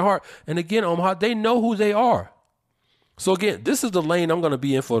hatred in their heart. And again, Omaha, they know who they are. So again, this is the lane I'm going to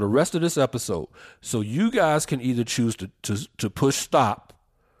be in for the rest of this episode. So you guys can either choose to push stop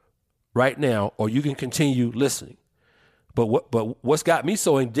right now, or you can continue listening. But what's got me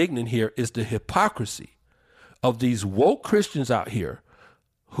so indignant here is the hypocrisy of these woke Christians out here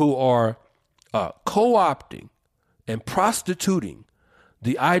who are co-opting and prostituting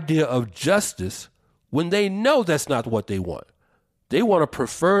the idea of justice when they know that's not what they want. They want a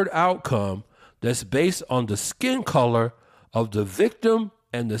preferred outcome that's based on the skin color of the victim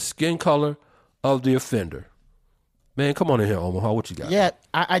and the skin color of the offender. Man, come on in here, Omaha. What you got? Yeah,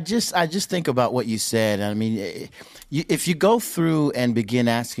 I just think about what you said. I mean, if you go through and begin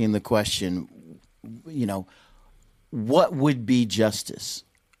asking the question, what would be justice?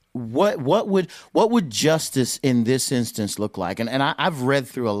 What would justice in this instance look like? And I've read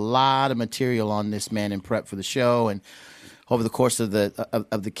through a lot of material on this, man, in prep for the show, and over the course of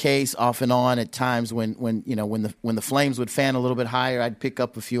the case, off and on. At times when the flames would fan a little bit higher, I'd pick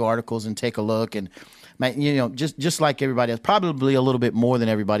up a few articles and take a look, and just like everybody else, probably a little bit more than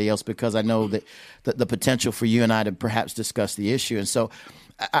everybody else, because I know that the potential for you and I to perhaps discuss the issue. And so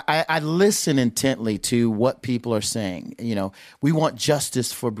I listen intently to what people are saying. We want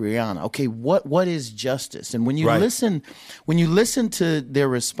justice for Breonna. Okay, what is justice? And when you listen to their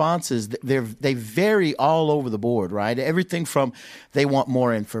responses, they vary all over the board, right? Everything from they want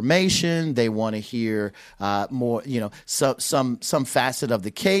more information, they want to hear more, some facet of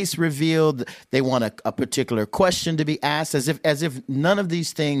the case revealed. They want a particular question to be asked, as if none of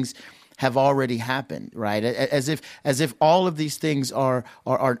these things have already happened, right? As if all of these things are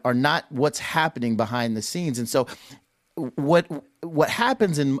not what's happening behind the scenes. And so what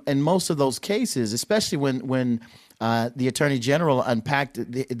happens in most of those cases, especially when the Attorney General unpacked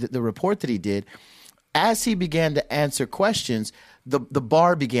the report that he did, as he began to answer questions, the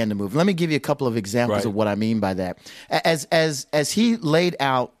bar began to move. Let me give you a couple of examples of what I mean by that. As he laid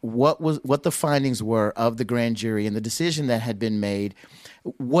out what the findings were of the grand jury and the decision that had been made,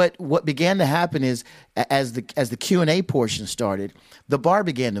 what began to happen is as the Q&A portion started, the bar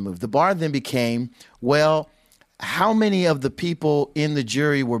began to move. The bar then became, well, how many of the people in the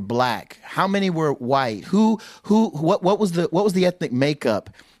jury were black? How many were white? What was the ethnic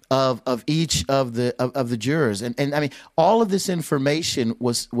makeup of each of the jurors? And I mean, all of this information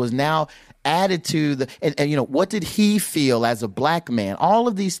was now added to and what did he feel as a black man? All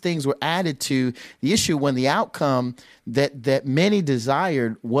of these things were added to the issue when the outcome that many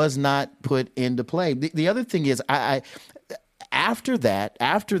desired was not put into play. The other thing is, after the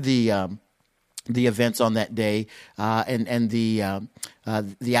events on that day, and the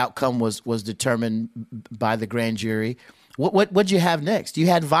outcome was determined by the grand jury. What'd you have next? You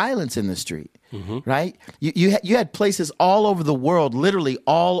had violence in the street, right? You had places all over the world, literally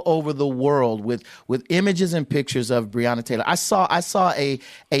all over the world, with images and pictures of Breonna Taylor. I saw an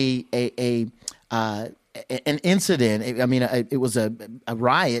incident. I mean, it was a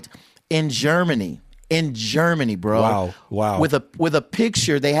riot in Germany. in Germany, bro. Wow. With a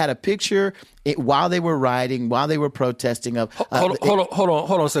picture. They had a picture while they were rioting, while they were protesting. Hold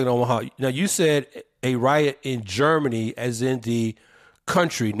on a second, Omaha. Now, you said a riot in Germany, as in the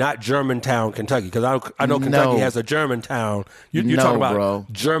country, not Germantown, Kentucky, because I know Kentucky has a Germantown. You're talking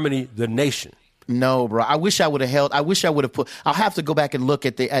about Germany, the nation. No, bro. I wish I would have put. I'll have to go back and look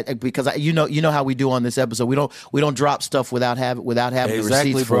at because you know how we do on this episode. We don't drop stuff without having the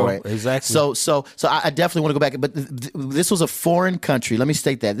receipts for it. Exactly. So I definitely want to go back. But this was a foreign country. Let me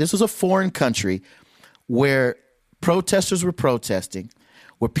state that this was a foreign country where protesters were protesting,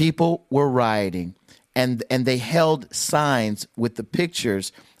 where people were rioting, and they held signs with the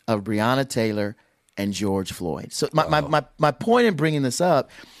pictures of Breonna Taylor and George Floyd. So my point in bringing this up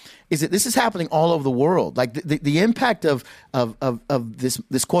is that this is happening all over the world. Like the impact of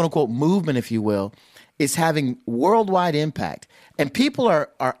this quote unquote movement, if you will, is having worldwide impact. And people are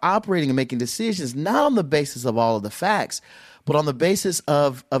operating and making decisions not on the basis of all of the facts, but on the basis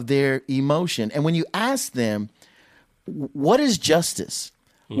of their emotion. And when you ask them, what is justice?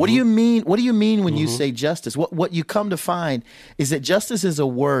 Mm-hmm. What do you mean? What do you mean when you say justice? What you come to find is that justice is a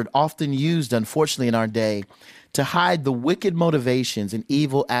word often used, unfortunately, in our day to hide the wicked motivations and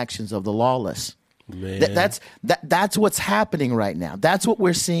evil actions of the lawless. That's what's happening right now. That's what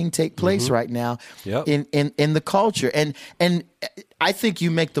we're seeing take place right now in the culture. And I think you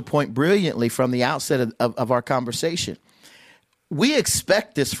make the point brilliantly from the outset of our conversation. We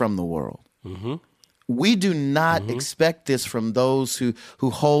expect this from the world. Mm-hmm. We do not expect this from those who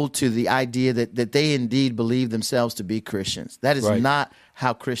hold to the idea that they indeed believe themselves to be Christians. That is not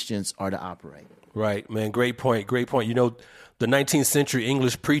how Christians are to operate. Right, man. Great point. You know, the 19th century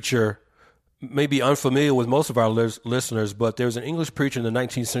English preacher may be unfamiliar with most of our listeners, but there's an English preacher in the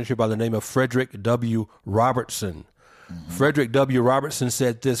 19th century by the name of Frederick W. Robertson. Mm-hmm. Frederick W. Robertson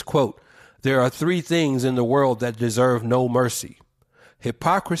said this, quote, "There are three things in the world that deserve no mercy: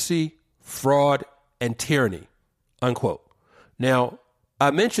 hypocrisy, fraud, and tyranny," unquote. Now,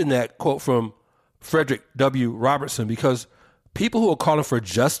 I mentioned that quote from Frederick W. Robertson because people who are calling for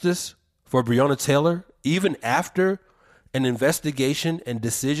justice for Breonna Taylor, even after an investigation and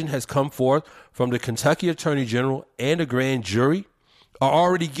decision has come forth from the Kentucky Attorney General and a grand jury, are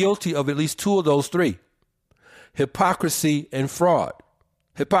already guilty of at least two of those three: hypocrisy and fraud.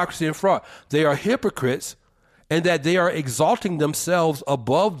 Hypocrisy and fraud. They are hypocrites, and that they are exalting themselves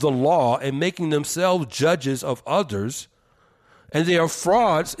above the law and making themselves judges of others. And they are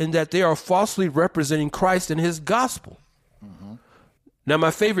frauds in that they are falsely representing Christ and his gospel. Mm-hmm. Now,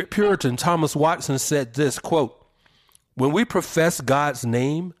 my favorite Puritan, Thomas Watson, said this, quote, "When we profess God's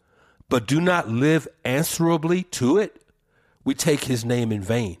name, but do not live answerably to it, we take his name in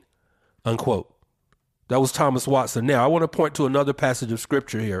vain," unquote. That was Thomas Watson. Now, I want to point to another passage of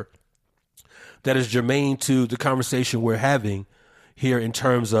scripture here that is germane to the conversation we're having here in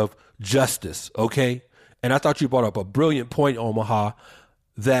terms of justice, okay? And I thought you brought up a brilliant point, Omaha,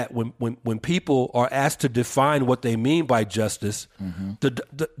 that when people are asked to define what they mean by justice,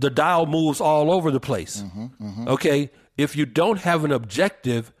 the dial moves all over the place, okay? If you don't have an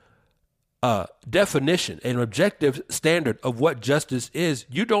objective definition, an objective standard of what justice is,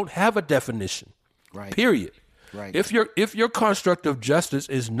 you don't have a definition, period. Right. If your construct of justice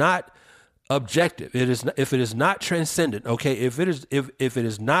is not objective, if it is not transcendent, okay, if it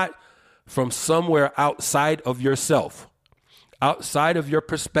is not from somewhere outside of yourself, outside of your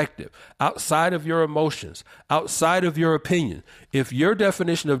perspective, outside of your emotions, outside of your opinion, if your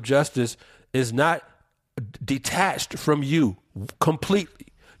definition of justice is not detached from you completely,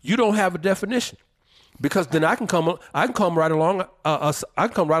 you don't have a definition. Because then I can come right along, I can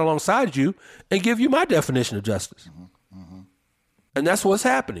come right alongside you and give you my definition of justice. And that's what's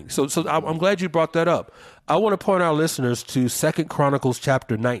happening. So I'm glad you brought that up. I want to point our listeners to 2 Chronicles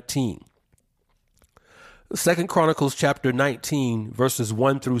chapter 19. 2 Chronicles chapter 19, verses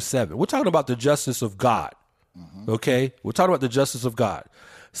 1 through 7. We're talking about the justice of God. Okay? We're talking about the justice of God.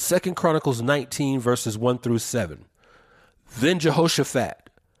 2 Chronicles 19, verses 1 through 7. Then Jehoshaphat,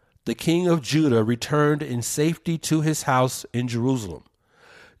 the king of Judah, returned in safety to his house in Jerusalem.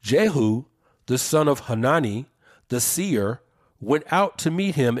 Jehu, the son of Hanani, the seer, went out to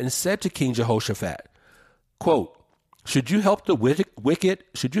meet him and said to King Jehoshaphat, quote, Should you help the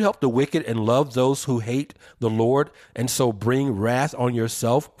wicked and love those who hate the Lord, and so bring wrath on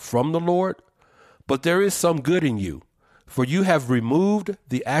yourself from the Lord? But there is some good in you, for you have removed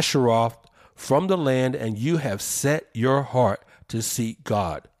the Asheroth from the land, and you have set your heart to seek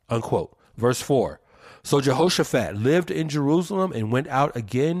God. Unquote. Verse 4. So Jehoshaphat lived in Jerusalem and went out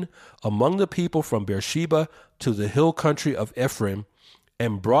again among the people from Beersheba to the hill country of Ephraim,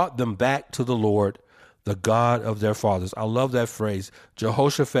 and brought them back to the Lord, the God of their fathers. I love that phrase.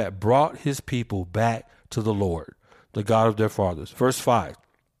 Jehoshaphat brought his people back to the Lord, the God of their fathers. Verse 5.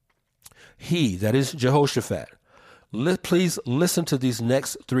 He, that is Jehoshaphat, please listen to these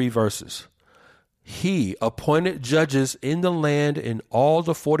next three verses. He appointed judges in the land in all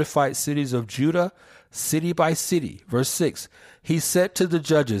the fortified cities of Judah, city by city. Verse 6. He said to the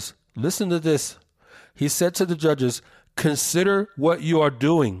judges, listen to this. He said to the judges, consider what you are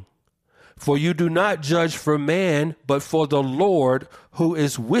doing, for you do not judge for man, but for the Lord who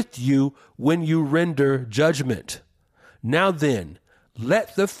is with you when you render judgment. Now then,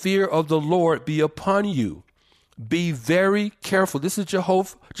 let the fear of the Lord be upon you. Be very careful. This is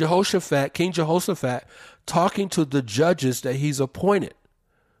Jehoshaphat, King Jehoshaphat, talking to the judges that he's appointed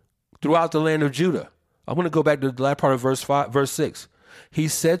throughout the land of Judah. I'm going to go back to the last part of verse 6. He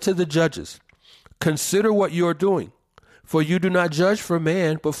said to the judges, consider what you are doing, for you do not judge for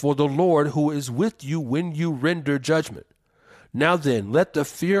man, but for the Lord who is with you when you render judgment. Now then, let the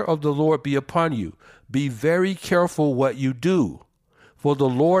fear of the Lord be upon you. Be very careful what you do, for the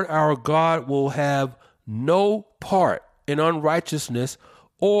Lord our God will have no part in unrighteousness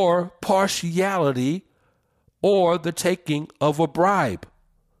or partiality or the taking of a bribe.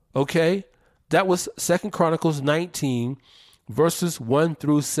 Okay? That was 2 Chronicles 19, verses 1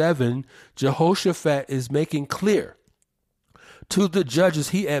 through 7. Jehoshaphat is making clear to the judges,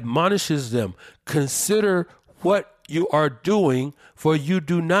 he admonishes them, consider what you are doing, for you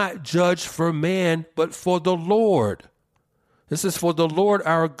do not judge for man, but for the Lord. This is for the Lord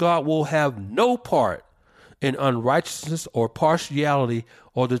our God will have no part in unrighteousness or partiality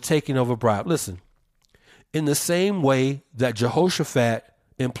or the taking of a bribe. Listen, in the same way that Jehoshaphat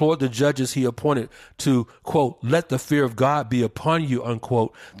implored the judges he appointed to, quote, let the fear of God be upon you,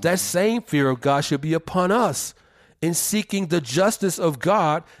 unquote, that same fear of God should be upon us in seeking the justice of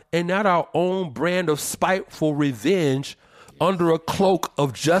God and not our own brand of spiteful revenge under a cloak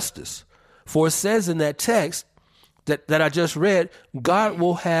of justice. For it says in that text that I just read, God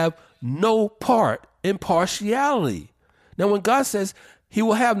will have no part in partiality. Now, when God says he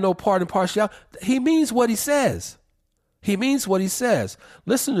will have no part in partiality, he means what he says. He means what he says.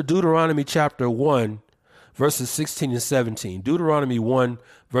 Listen to Deuteronomy chapter 1, verses 16 and 17. Deuteronomy 1,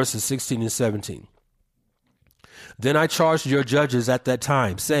 verses 16 and 17. Then I charged your judges at that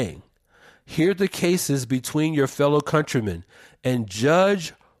time, saying, hear the cases between your fellow countrymen and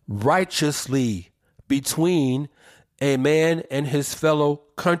judge righteously between a man and his fellow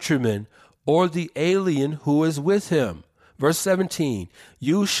countrymen or the alien who is with him. Verse 17,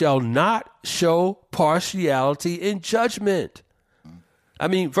 you shall not show partiality in judgment. I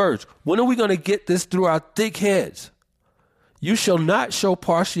mean, Verge, when are we going to get this through our thick heads? You shall not show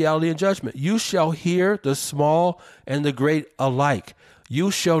partiality in judgment. You shall hear the small and the great alike. You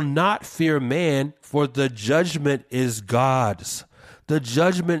shall not fear man, for the judgment is God's. The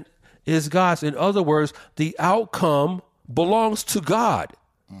judgment is God's. In other words, the outcome belongs to God.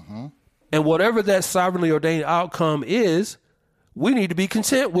 Mm-hmm. And whatever that sovereignly ordained outcome is, we need to be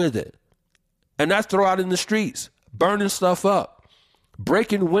content with it. And not throw out in the streets, burning stuff up,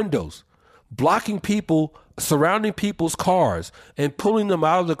 breaking windows, blocking people, surrounding people's cars and pulling them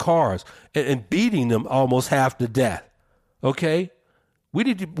out of the cars and beating them almost half to death. Okay? We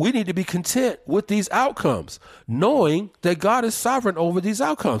need to be content with these outcomes, knowing that God is sovereign over these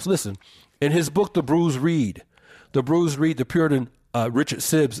outcomes. Listen, in his book, The Bruised Reed, the Puritan Richard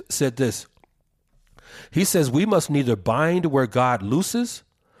Sibbes said this. He says, we must neither bind where God looses,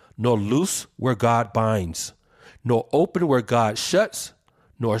 nor loose where God binds, nor open where God shuts,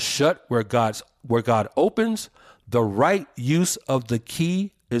 nor shut where God opens. The right use of the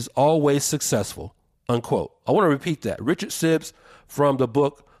key is always successful, unquote. I want to repeat that. Richard Sibbes from the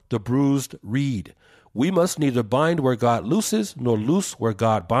book, The Bruised Reed. We must neither bind where God looses, nor loose where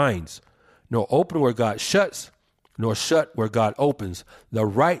God binds, nor open where God shuts, nor shut where God opens. The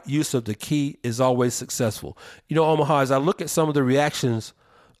right use of the key is always successful. You know, Omaha, as I look at some of the reactions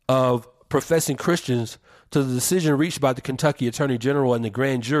of professing Christians to the decision reached by the Kentucky Attorney General and the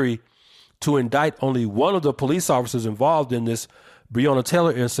grand jury to indict only one of the police officers involved in this Breonna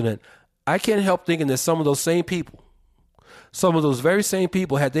Taylor incident, I can't help thinking that some of those very same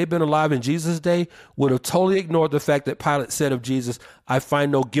people, had they been alive in Jesus' day, would have totally ignored the fact that Pilate said of Jesus, I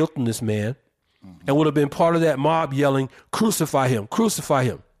find no guilt in this man, and would have been part of that mob yelling, crucify him, crucify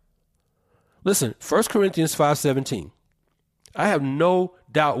him. Listen, 1 Corinthians 5:17. I have no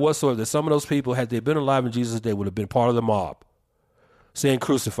doubt whatsoever that some of those people, had they been alive in Jesus' day, would have been part of the mob saying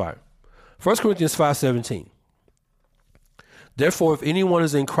crucify him. 1 Corinthians 5:17. Therefore, if anyone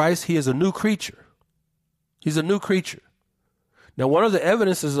is in Christ, he is a new creature. He's a new creature. Now, one of the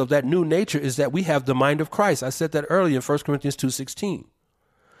evidences of that new nature is that we have the mind of Christ. I said that earlier in 1 Corinthians 2:16.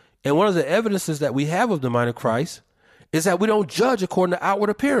 And one of the evidences that we have of the mind of Christ is that we don't judge according to outward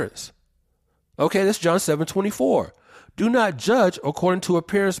appearance. Okay, that's John 7:24. Do not judge according to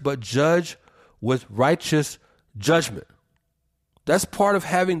appearance, but judge with righteous judgment. That's part of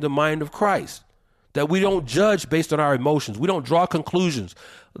having the mind of Christ, that we don't judge based on our emotions. We don't draw conclusions.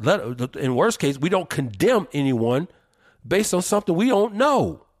 In worst case, we don't condemn anyone based on something we don't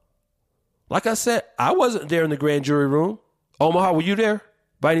know. Like I said, I wasn't there in the grand jury room. Omaha, were you there?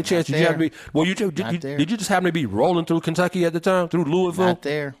 By any chance, did you happen to be? Well, did you just happen to be rolling through Kentucky at the time, through Louisville? Not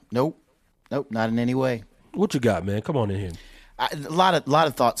there. Nope, not in any way. What you got, man? Come on in here. A lot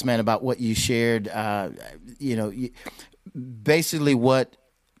of thoughts, man, about what you shared. Basically, what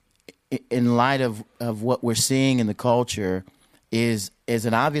in light of what we're seeing in the culture is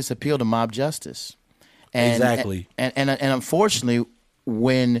an obvious appeal to mob justice. Exactly. And unfortunately,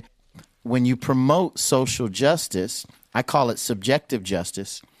 when you promote social justice, I call it subjective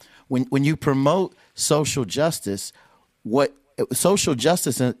justice. When you promote social justice, what social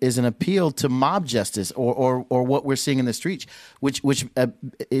justice is an appeal to mob justice or what we're seeing in the streets, which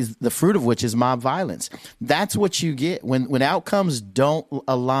is the fruit of which is mob violence. That's what you get when outcomes don't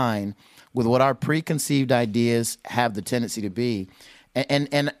align with what our preconceived ideas have the tendency to be.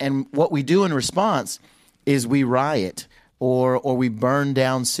 And what we do in response is we riot or we burn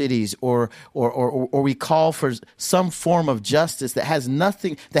down cities or we call for some form of justice that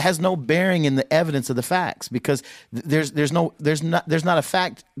has no bearing in the evidence of the facts, because there's not a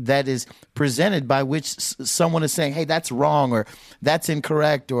fact that is presented by which someone is saying, hey, that's wrong or that's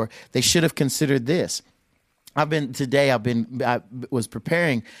incorrect or they should have considered this. I was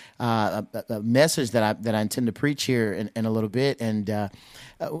preparing a message that I intend to preach here in a little bit, and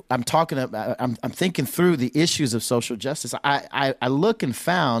I'm thinking through the issues of social justice. I look and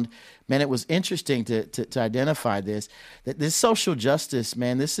found, man, it was interesting to identify that this social justice,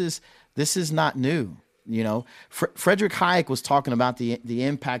 man, this is not new. You know, Frederick Hayek was talking about the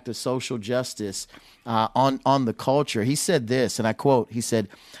impact of social justice on the culture. He said this, and I quote, he said,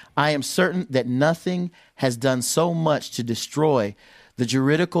 "I am certain that nothing has done so much to destroy the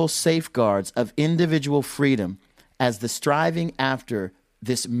juridical safeguards of individual freedom as the striving after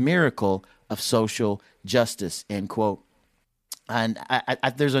this miracle of social justice," end quote. And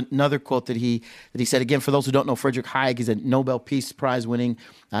there's another quote that he said, again, for those who don't know, Frederick Hayek is a Nobel Peace Prize winning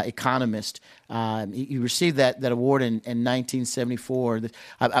economist. He received that award in 1974.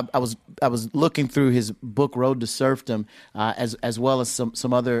 I was looking through his book Road to Serfdom, as well as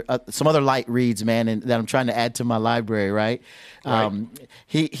some other light reads, man, and that I'm trying to add to my library. Right?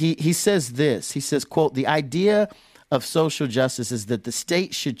 He says this. He says, quote, "The idea of social justice is that the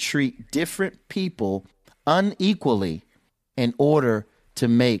state should treat different people unequally in order to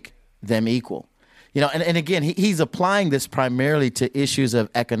make them equal." You know, and again, he's applying this primarily to issues of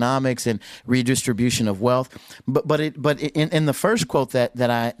economics and redistribution of wealth. But in the first quote that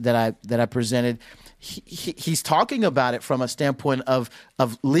I presented, he's talking about it from a standpoint of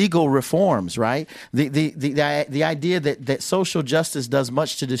legal reforms, right? The idea that social justice does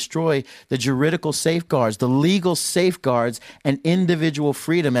much to destroy the juridical safeguards, the legal safeguards, and individual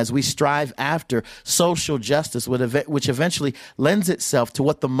freedom as we strive after social justice, which eventually lends itself to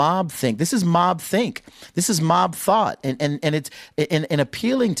what the mob think. This is mob think. This is mob thought, and it's in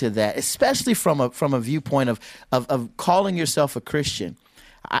appealing to that, especially from a viewpoint of calling yourself a Christian.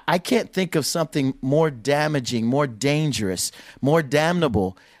 I can't think of something more damaging, more dangerous, more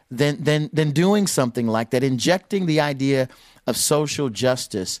damnable than doing something like that, injecting the idea of social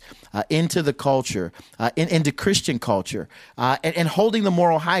justice into the culture, into Christian culture, and holding the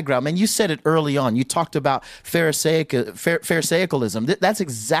moral high ground. Man, you said it early on. You talked about Pharisaicism. That's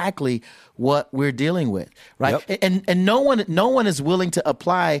exactly what we're dealing with, right? Yep. And no one is willing to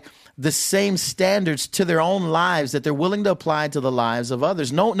apply the same standards to their own lives that they're willing to apply to the lives of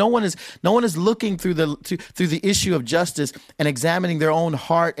others. No one is looking through the issue of justice and examining their own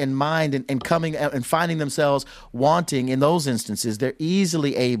heart and mind and coming and finding themselves wanting in those instances. They're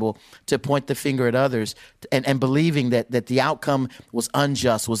easily able to point the finger at others and believing that the outcome was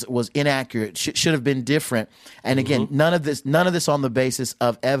unjust, was inaccurate, should have been different. And again, none of this on the basis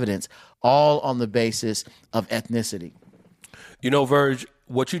of evidence, all on the basis of ethnicity. You know, Verge,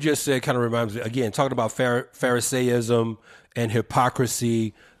 what you just said kind of reminds me, again, talking about Pharisaism and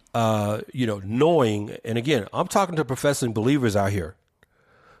hypocrisy, knowing, and again, I'm talking to professing believers out here,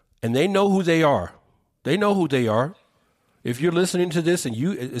 and they know who they are. They know who they are. If you're listening to this and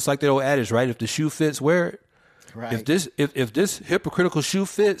it's like the old adage, right? If the shoe fits, wear it. Right. If this hypocritical shoe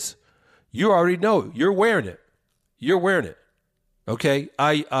fits, you already know you're wearing it. You're wearing it. Okay.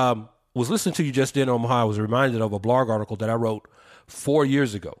 I was listening to you just then on Omaha. I was reminded of a blog article that I wrote 4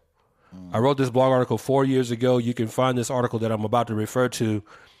 years ago. I wrote this blog article 4 years ago. You can find this article that I'm about to refer to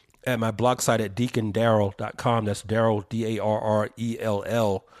at my blog site at deacondarrell.com. That's Darrell,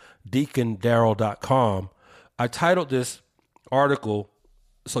 Darrell, deacondarrell.com. I titled this article,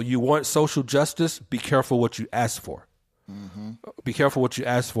 "So You Want Social Justice? Be Careful What You Ask For." Mm-hmm. Be careful what you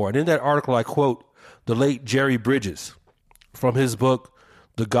ask for. And in that article, I quote the late Jerry Bridges from his book,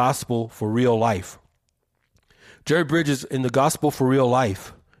 The Gospel for Real Life. Jerry Bridges, in The Gospel for Real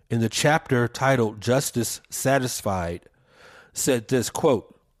Life, in the chapter titled Justice Satisfied, said this,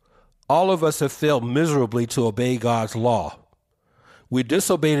 quote, "All of us have failed miserably to obey God's law. We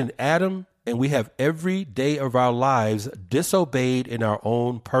disobeyed in Adam, and we have every day of our lives disobeyed in our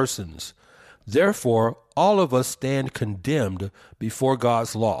own persons. Therefore, all of us stand condemned before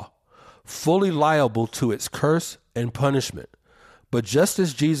God's law, fully liable to its curse and punishment. But just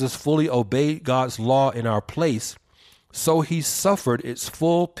as Jesus fully obeyed God's law in our place, so he suffered its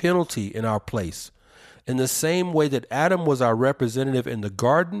full penalty in our place. In the same way that Adam was our representative in the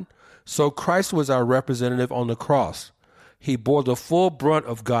garden, so Christ was our representative on the cross. He bore the full brunt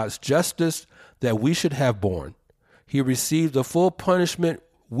of God's justice that we should have borne. He received the full punishment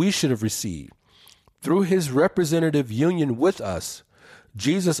we should have received. Through his representative union with us,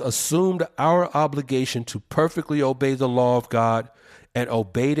 Jesus assumed our obligation to perfectly obey the law of God and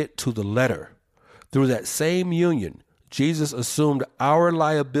obeyed it to the letter. Through that same union, Jesus assumed our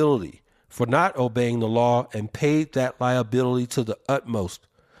liability for not obeying the law and paid that liability to the utmost.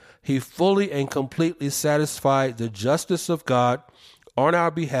 He fully and completely satisfied the justice of God on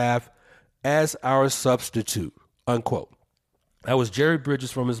our behalf as our substitute," unquote. That was Jerry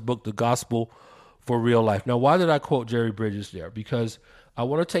Bridges from his book, The Gospel for Real Life. Now, why did I quote Jerry Bridges there? Because I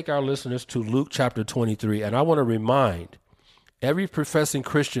want to take our listeners to Luke chapter 23, and I want to remind every professing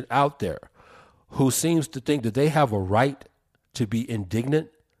Christian out there who seems to think that they have a right to be indignant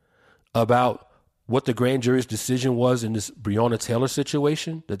about what the grand jury's decision was in this Breonna Taylor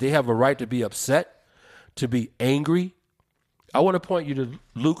situation, that they have a right to be upset, to be angry. I want to point you to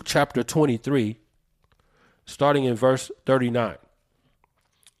Luke chapter 23, starting in verse 39.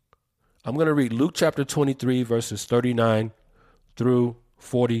 I'm going to read Luke chapter 23, verses 39 through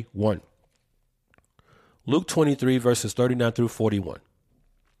 41. Luke 23, verses 39 through 41.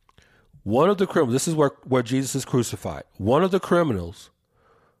 One of the criminals, this is where Jesus is crucified. One of the criminals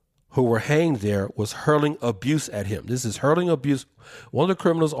who were hanged there was hurling abuse at him. This is hurling abuse. One of the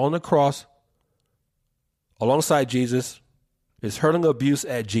criminals on the cross alongside Jesus is hurling abuse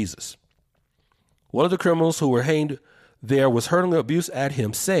at Jesus. One of the criminals who were hanged there was hurling abuse at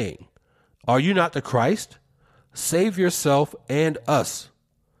him, saying, "Are you not the Christ? Save yourself and us."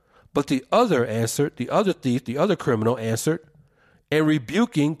 But the other answered, the other thief, the other criminal answered, and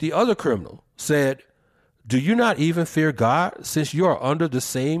rebuking the other criminal, said, "Do you not even fear God, since you are under the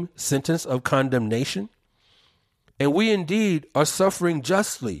same sentence of condemnation? And we indeed are suffering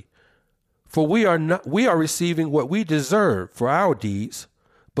justly, for we are receiving what we deserve for our deeds,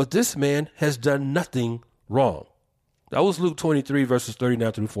 but this man has done nothing wrong." That was Luke 23, verses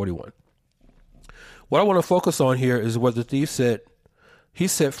 39 through 41. What I want to focus on here is what the thief said. He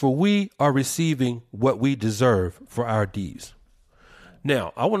said, "For we are receiving what we deserve for our deeds."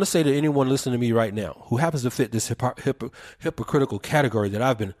 Now, I want to say to anyone listening to me right now who happens to fit this hypocritical category that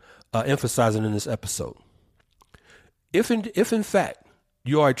I've been emphasizing in this episode. If in fact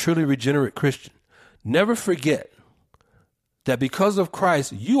you are a truly regenerate Christian, never forget that because of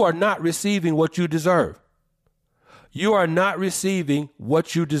Christ, you are not receiving what you deserve. You are not receiving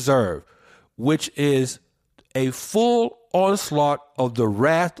what you deserve, which is a full onslaught of the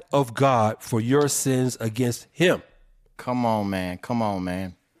wrath of God for your sins against him. Come on, man. Come on,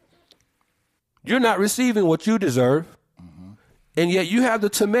 man. You're not receiving what you deserve. Mm-hmm. And yet you have the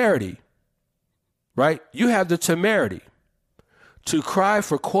temerity, right? You have the temerity to cry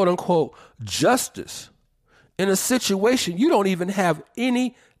for quote unquote justice in a situation you don't even have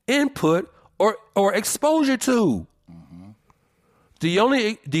any input or exposure to. Mm-hmm.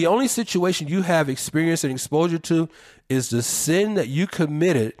 The only situation you have experience and exposure to is the sin that you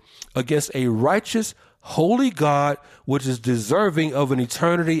committed against a righteous, holy God, which is deserving of an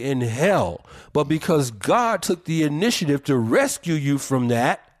eternity in hell. But because God took the initiative to rescue you from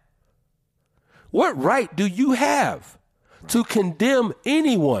that, what right do you have to condemn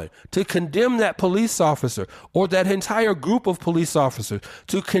anyone, to condemn that police officer or that entire group of police officers,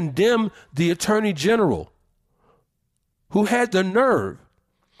 to condemn the attorney general who had the nerve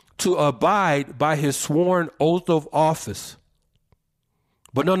to abide by his sworn oath of office?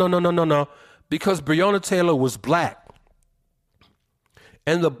 But no. Because Breonna Taylor was black,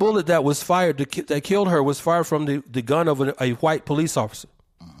 and the bullet that was fired that killed her was fired from the gun of a white police officer.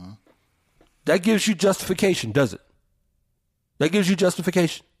 That gives you justification, does it? That gives you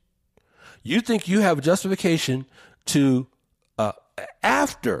justification. You think you have justification to,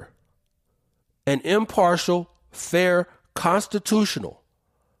 after an impartial, fair, constitutional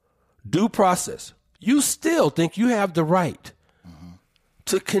due process, you still think you have the right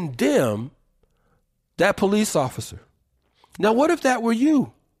to condemn that police officer. Now, what if that were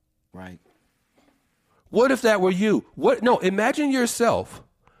you? Right. What if that were you? Imagine yourself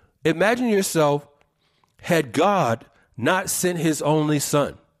had God not sent his only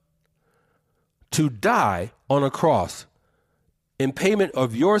son to die on a cross in payment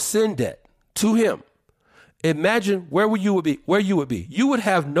of your sin debt to him. Imagine where you would be. You would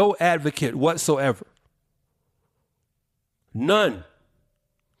have no advocate whatsoever. None.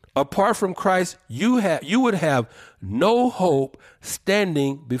 Apart from Christ, you would have no hope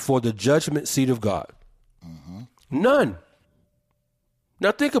standing before the judgment seat of God. None.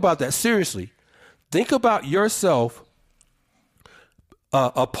 Now think about that seriously. Think about yourself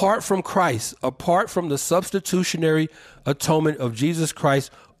apart from Christ, apart from the substitutionary atonement of Jesus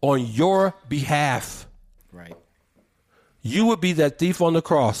Christ on your behalf. Right. You would be that thief on the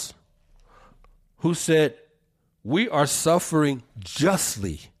cross who said, we are suffering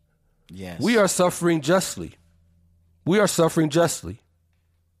justly. Yes. We are suffering justly. We are suffering justly.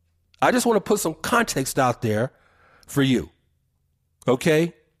 I just want to put some context out there for you.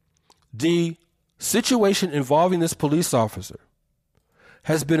 Okay? The situation involving this police officer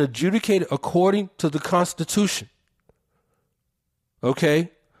has been adjudicated according to the Constitution.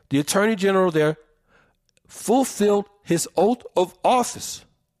 Okay? The Attorney General there fulfilled his oath of office.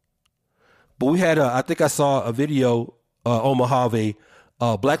 But we had, I think I saw a video, Omaha, of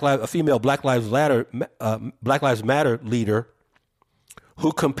a female Black Lives Matter leader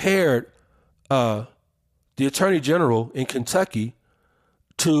who compared the Attorney General in Kentucky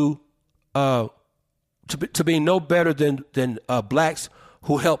to being no better than blacks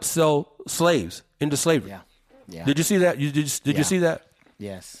who helped sell slaves into slavery. Yeah. Yeah. Did you see that? Did you see that?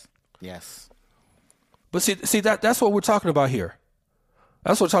 Yes. Yes. But see that's what we're talking about here.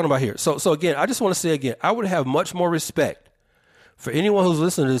 That's what we're talking about here. So again, I just want to say again, I would have much more respect for anyone who's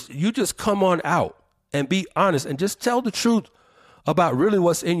listening to this. You just come on out and be honest and just tell the truth about really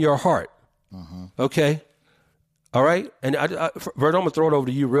what's in your heart. Okay? All right? And Vert, I'm going to throw it over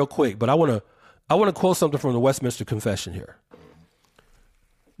to you real quick, but I want to quote something from the Westminster Confession here.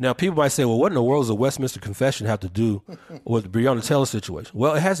 Now, people might say, well, what in the world does the Westminster Confession have to do with the Breonna Taylor situation?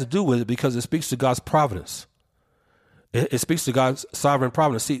 Well, it has to do with it because it speaks to God's providence. It speaks to God's sovereign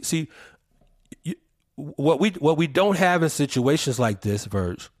providence. See, what we don't have in situations like this,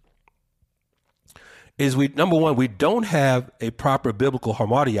 Verge, is number one, we don't have a proper biblical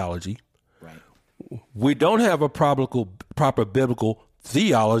harmoniology. Right. We don't have a proper biblical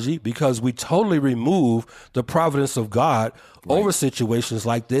theology because we totally remove the providence of God over situations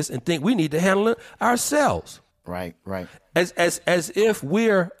like this and think we need to handle it ourselves. Right. Right. As if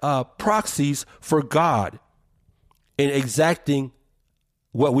we're proxies for God in exacting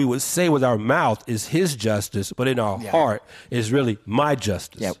what we would say with our mouth is his justice, but in our heart is really my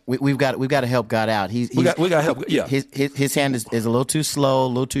justice. Yeah, we've got to help God out. We got to help. Yeah, his hand is a little too slow, a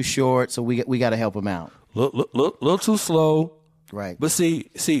little too short, so we got to help him out. Little too slow. Right. But see,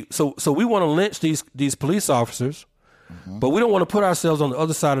 so we want to lynch these police officers, but we don't want to put ourselves on the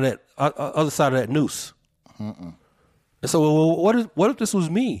other side of that noose. And so, well, what if this was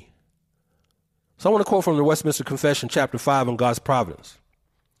me? So I want to quote from the Westminster Confession, chapter 5, on God's providence.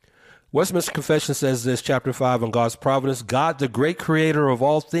 Westminster Confession says this, chapter 5, on God's providence: God, the great creator of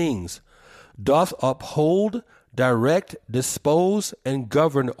all things, doth uphold, direct, dispose, and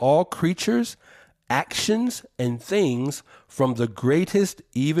govern all creatures, actions, and things, from the greatest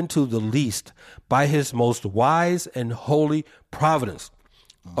even to the least, by his most wise and holy providence,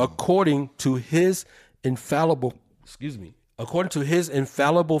 according to his infallible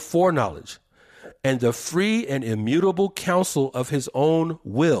foreknowledge, and the free and immutable counsel of his own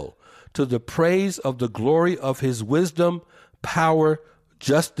will, to the praise of the glory of his wisdom, power,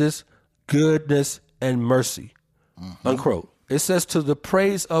 justice, goodness, and mercy. Unquote. It says, to the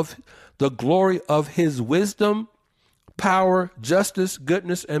praise of the glory of his wisdom, power, justice,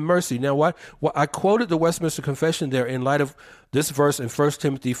 goodness, and mercy. Now, what I quoted the Westminster Confession there in light of this verse in 1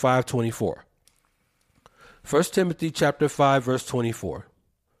 Timothy 5:24. 1 Timothy chapter 5, verse 24.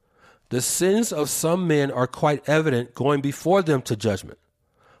 The sins of some men are quite evident, going before them to judgment.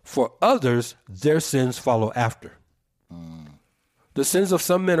 For others, their sins follow after. The sins of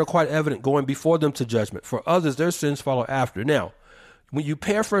some men are quite evident, going before them to judgment. For others, their sins follow after. Now, when you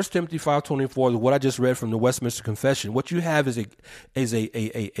pair 1 Timothy 5:24 with what I just read from the Westminster Confession, what you have is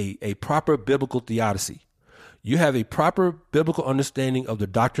a proper biblical theodicy. You have a proper biblical understanding of the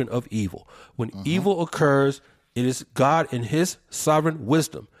doctrine of evil. When evil occurs, it is God in his sovereign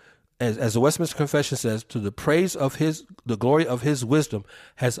wisdom, as the Westminster Confession says, to the praise of the glory of his wisdom,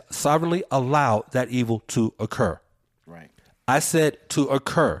 has sovereignly allowed that evil to occur. Right. I said to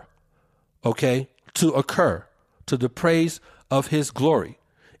occur, okay? To occur, to the praise of his glory.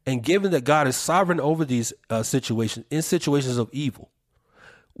 And given that God is sovereign over these situations, in situations of evil,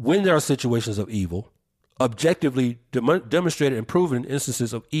 when there are situations of evil, objectively demonstrated and proven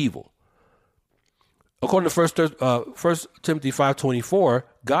instances of evil, according to 1 Timothy 5:24,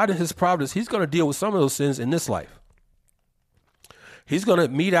 God in his providence, he's going to deal with some of those sins in this life. He's going to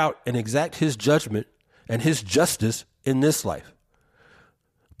mete out and exact his judgment and his justice in this life.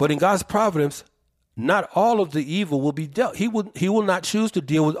 But in God's providence, not all of the evil will be dealt. He will not choose to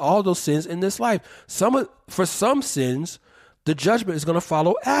deal with all those sins in this life. For some sins, the judgment is going to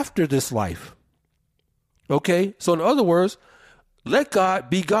follow after this life. Okay? So in other words, let God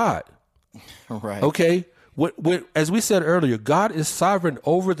be God. Right. Okay? As we said earlier, God is sovereign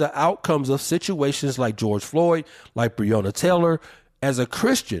over the outcomes of situations like George Floyd, like Breonna Taylor. As a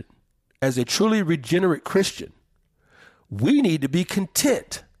Christian, as a truly regenerate Christian, we need to be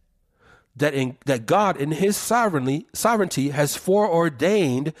content that God in his sovereignty has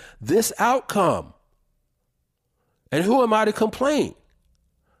foreordained this outcome. And who am I to complain?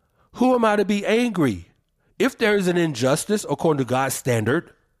 Who am I to be angry? If there is an injustice according to God's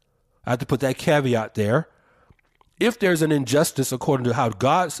standard, I have to put that caveat there. If there's an injustice according to how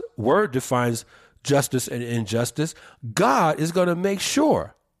God's word defines justice and injustice, God is going to make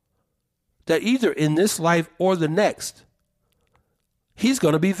sure that either in this life or the next, he's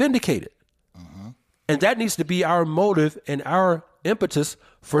going to be vindicated. And that needs to be our motive and our impetus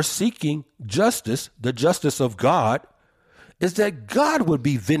for seeking justice, the justice of God, is that God would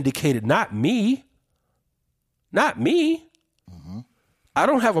be vindicated, not me. Not me. I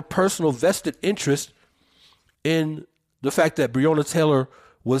don't have a personal vested interest in the fact that Breonna Taylor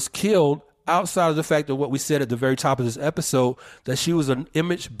was killed outside of the fact of what we said at the very top of this episode, that she was an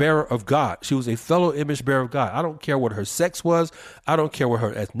image bearer of God. She was a fellow image bearer of God. I don't care what her sex was. I don't care what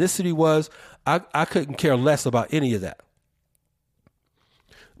her ethnicity was. I couldn't care less about any of that.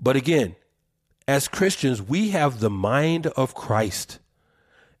 But again, as Christians, we have the mind of Christ,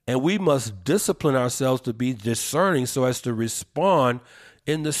 and we must discipline ourselves to be discerning so as to respond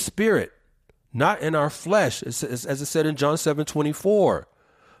in the spirit, not in our flesh. As it said in John 7:24,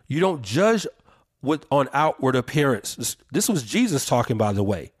 you don't judge on outward appearance. This was Jesus talking, by the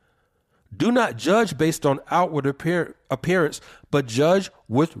way. Do not judge based on outward appearance, but judge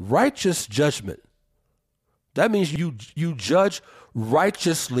with righteous judgment. That means you judge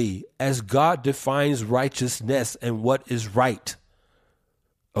righteously as God defines righteousness and what is right.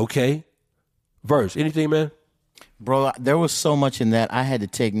 Okay? Verse, anything, man? Bro, there was so much in that I had to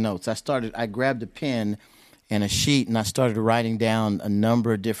take notes. I grabbed a pen and a sheet, and I started writing down a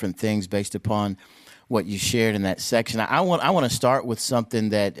number of different things based upon what you shared in that section. I want to start with something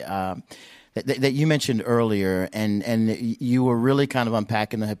that you mentioned earlier, and you were really kind of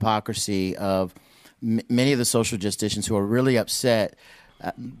unpacking the hypocrisy of many of the social justicians who are really upset,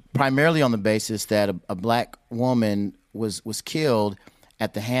 primarily on the basis that a black woman was killed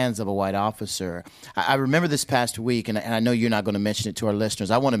at the hands of a white officer. I remember this past week, and I know you're not going to mention it to our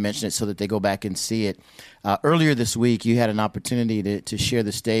listeners. I want to mention it so that they go back and see it. Earlier this week, you had an opportunity to share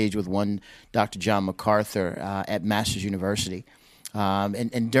the stage with one Dr. John MacArthur at Masters University.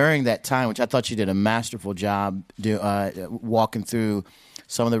 And during that time, which I thought you did a masterful job walking through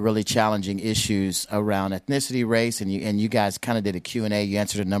some of the really challenging issues around ethnicity, race, and you guys kind of did a Q&A. You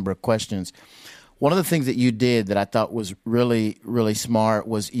answered a number of questions. One of the things that you did that I thought was really, really smart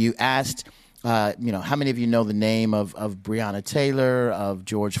was you asked, how many of you know the name of Breonna Taylor, of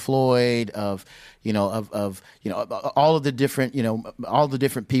George Floyd, of all of the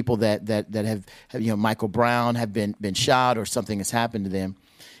different people that have Michael Brown have been shot or something has happened to them,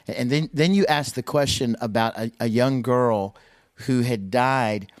 and then you asked the question about a young girl who had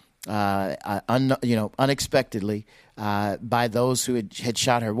died unexpectedly by those who had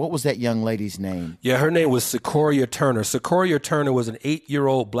shot her. What was that young lady's name? Yeah, her name was Sequoia Turner. Sequoia Turner was an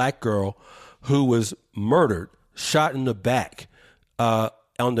 8-year-old black girl who was murdered, shot in the back on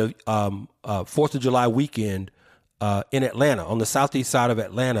the 4th of July weekend in Atlanta, on the southeast side of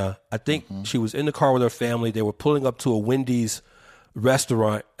Atlanta. I think she was in the car with her family. They were pulling up to a Wendy's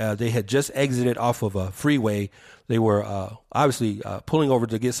restaurant. They had just exited off of a freeway. They were obviously pulling over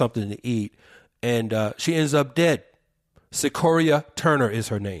to get something to eat, and she ends up dead. Sikoria Turner is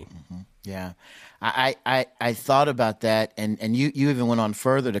her name. Yeah. I thought about that, and you even went on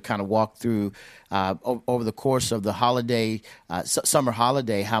further to kind of walk through over the course of the holiday, summer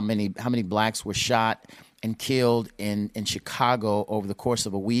holiday, how many blacks were shot and killed in Chicago over the course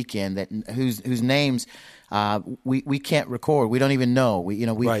of a weekend whose names we can't record. We don't even know.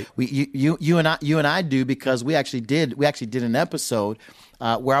 You and I do, because we actually did an episode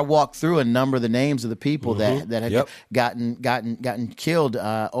where I walked through a number of the names of the people that had gotten killed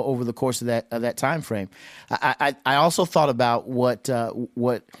over the course of that time frame. I also thought about what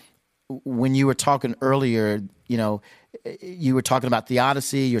when you were talking earlier, you were talking about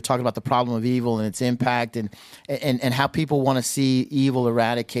theodicy, you're talking about the problem of evil and its impact, and how people want to see evil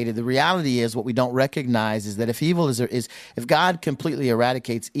eradicated. The reality is, what we don't recognize is that if evil if God completely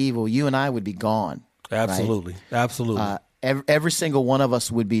eradicates evil, you and I would be gone. Absolutely. Right? Absolutely. Every single one of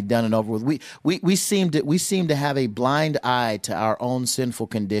us would be done and over with. We seem to have a blind eye to our own sinful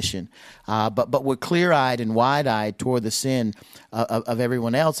condition, but we're clear-eyed and wide-eyed toward the sin of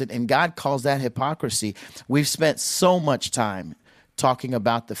everyone else, and God calls that hypocrisy. We've spent so much time talking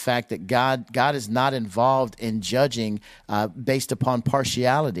about the fact that God is not involved in judging based upon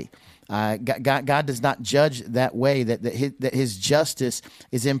partiality. God does not judge that way. That His justice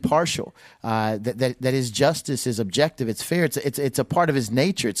is impartial. That His justice is objective. It's fair. It's a part of His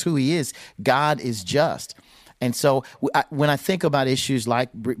nature. It's who He is. God is just. And so when I think about issues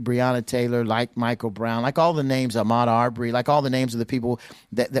like Breonna Taylor, like Michael Brown, like all the names, Ahmaud Arbery, like all the names of the people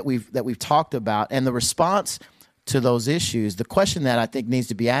that we've talked about, and the response to those issues, the question that I think needs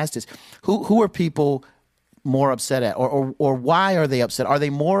to be asked is, who are people more upset at, or why are they upset? Are they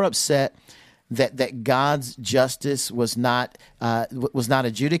more upset that God's justice was not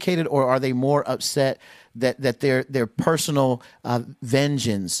adjudicated, or are they more upset that their personal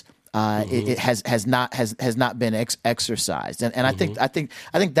vengeance it has not been exercised? And I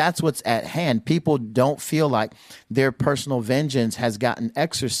think that's what's at hand. People don't feel like their personal vengeance has gotten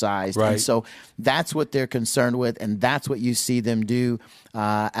exercised, right. And so that's what they're concerned with, and that's what you see them do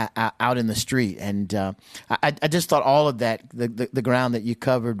out in the street. And I just thought all of that, the ground that you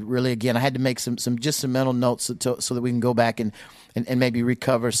covered, really, again, I had to make some mental notes so that we can go back and maybe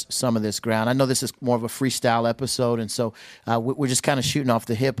recover some of this ground. I know this is more of a freestyle episode, and so we're just kind of shooting off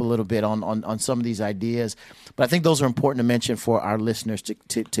the hip a little bit on some of these ideas. But I think those are important to mention for our listeners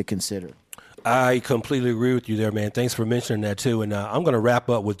to consider. I completely agree with you there, man. Thanks for mentioning that, too. And I'm going to wrap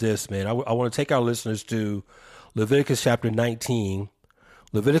up with this, man. I want to take our listeners to Leviticus chapter 19,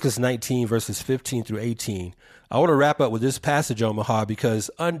 Leviticus 19, verses 15 through 18. I want to wrap up with this passage, Omaha, because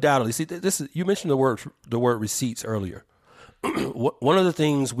undoubtedly, see, you mentioned the word receipts earlier. One of the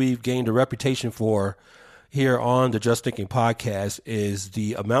things we've gained a reputation for here on the Just Thinking podcast is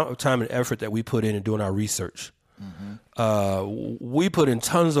the amount of time and effort that we put in doing our research. We put in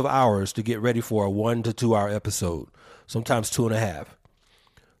tons of hours to get ready for a 1 to 2 hour episode, sometimes 2.5.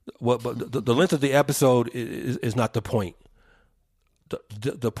 But the length of the episode is not the point.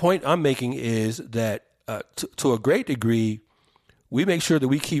 The point I'm making is that to a great degree, we make sure that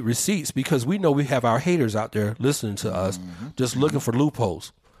we keep receipts because we know we have our haters out there listening to us, just looking for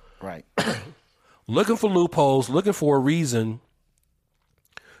loopholes. Right. Looking for loopholes, looking for a reason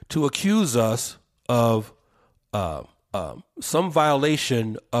to accuse us of some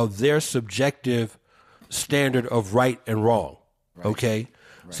violation of their subjective standard of right and wrong. Right. Okay?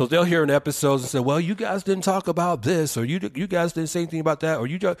 Right. So they'll hear an episode and say, well, you guys didn't talk about this, or you guys didn't say anything about that, or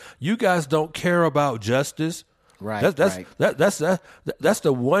you guys don't care about justice. Right. That's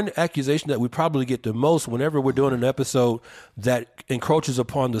the one accusation that we probably get the most whenever we're doing an episode that encroaches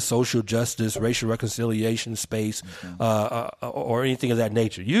upon the social justice, racial reconciliation space, or anything of that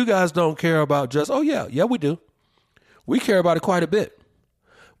nature. You guys don't care about justice. Oh yeah, we do. We care about it quite a bit.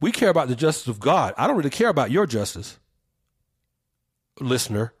 We care about the justice of God. I don't really care about your justice,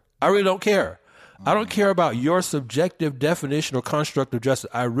 listener. I really don't care. I don't care about your subjective definition or construct of justice.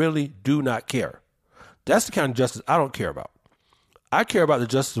 I really do not care. That's the kind of justice I don't care about. I care about the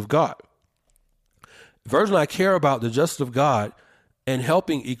justice of God. Virgil, I care about the justice of God and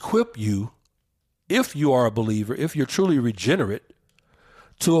helping equip you, if you are a believer, if you're truly regenerate,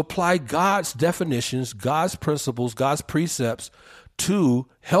 to apply God's definitions, God's principles, God's precepts to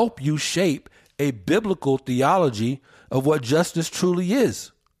help you shape a biblical theology of what justice truly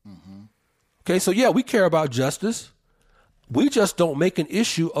is. Okay, so yeah, we care about justice. We just don't make an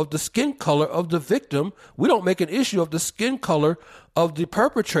issue of the skin color of the victim. We don't make an issue of the skin color of the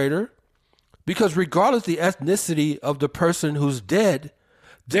perpetrator, because regardless of the ethnicity of the person who's dead,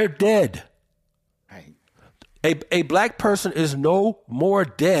 they're dead. Right. A black person is no more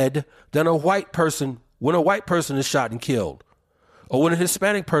dead than a white person when a white person is shot and killed, or when a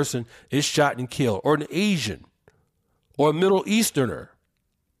Hispanic person is shot and killed, or an Asian, or a Middle Easterner.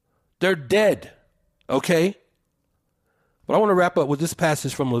 They're dead, okay? But I want to wrap up with this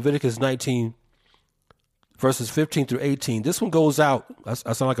passage from Leviticus 19, verses 15 through 18. This one goes out. I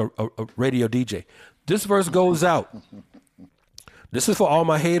sound like a radio DJ. This verse goes out. This is for all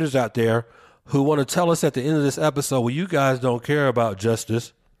my haters out there who want to tell us at the end of this episode, well, you guys don't care about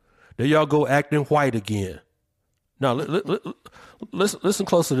justice. There y'all go acting white again. Now, listen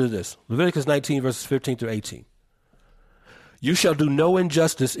closer to this. Leviticus 19, verses 15 through 18. You shall do no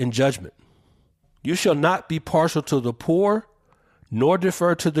injustice in judgment. You shall not be partial to the poor, nor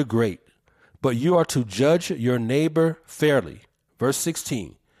defer to the great, but you are to judge your neighbor fairly. Verse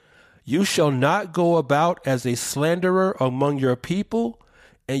 16. You shall not go about as a slanderer among your people,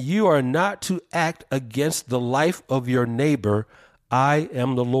 and you are not to act against the life of your neighbor. I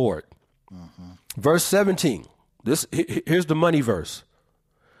am the Lord. Verse 17. Here's the money verse.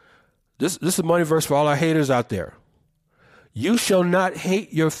 This is a money verse for all our haters out there. You shall not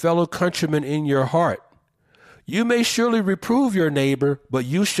hate your fellow countrymen in your heart. You may surely reprove your neighbor, but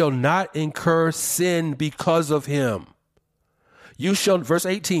you shall not incur sin because of him. Verse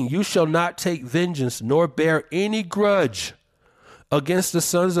 18, you shall not take vengeance nor bear any grudge against the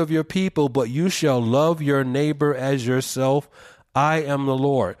sons of your people, but you shall love your neighbor as yourself. I am the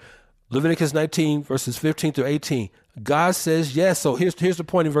Lord. Leviticus 19, verses 15 through 18. God says yes. So here's the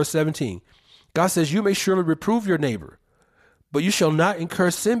point in verse 17. God says, you may surely reprove your neighbor, but you shall not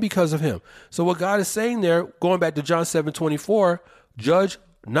incur sin because of him. So what God is saying there, going back to John 7:24, judge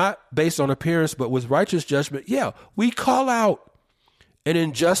not based on appearance, but with righteous judgment. Yeah, we call out an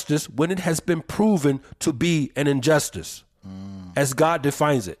injustice when it has been proven to be an injustice, as God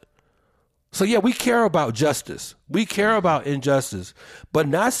defines it. So yeah, we care about justice. We care about injustice, but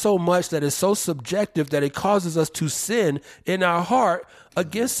not so much that it's so subjective that it causes us to sin in our heart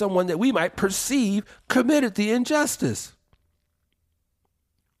against someone that we might perceive committed the injustice.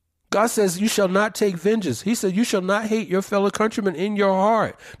 God says, you shall not take vengeance. He said, you shall not hate your fellow countrymen in your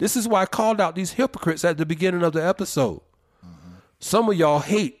heart. This is why I called out these hypocrites at the beginning of the episode. Some of y'all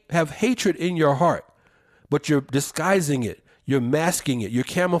have hatred in your heart, but you're disguising it. You're masking it. You're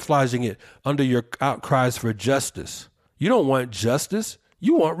camouflaging it under your outcries for justice. You don't want justice.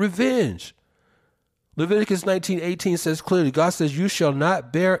 You want revenge. Leviticus 19:18 says clearly, God says, you shall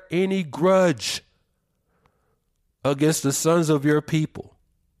not bear any grudge against the sons of your people.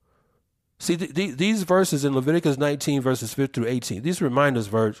 See, these verses in Leviticus 19, verses 15 through 18, these remind us,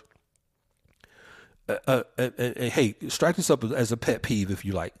 Verge, hey, strike this up as a pet peeve if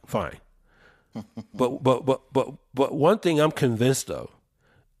you like, fine. But one thing I'm convinced of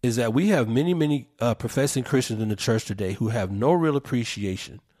is that we have many professing Christians in the church today who have no real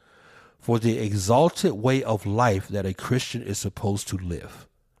appreciation for the exalted way of life that a Christian is supposed to live.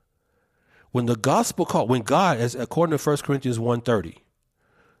 When the gospel when God, as according to 1 Corinthians 1:30,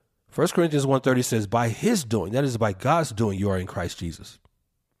 1 Corinthians 1:30 says, by his doing, that is by God's doing, you are in Christ Jesus.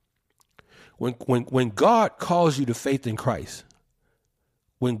 When God calls you to faith in Christ,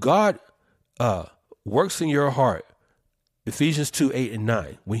 when God works in your heart, Ephesians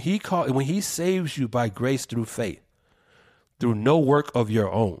 2:8-9, when he saves you by grace through faith, through no work of your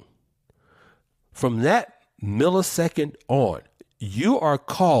own, from that millisecond on, you are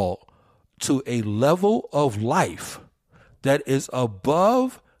called to a level of life that is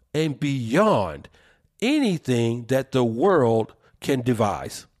above and beyond anything that the world can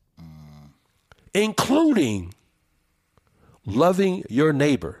devise, including loving your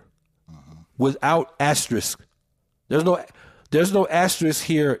neighbor without asterisk. There's no asterisk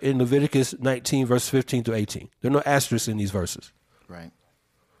here in Leviticus 19, verse 15 to 18. There are no asterisks in these verses. Right.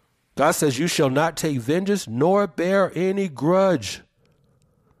 God says, you shall not take vengeance nor bear any grudge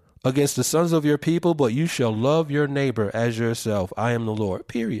against the sons of your people, but you shall love your neighbor as yourself. I am the Lord,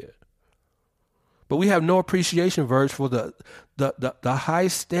 period. But we have no appreciation, Verge, for the high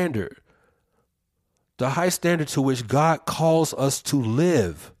standard, to which God calls us to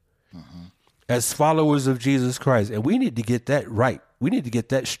live as followers of Jesus Christ. And we need to get that right. We need to get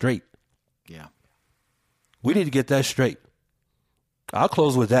that straight. Yeah. We need to get that straight. I'll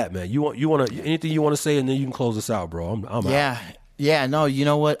close with that, man. You want to anything you want to say, and then you can close us out, bro. I'm out. Yeah. No, you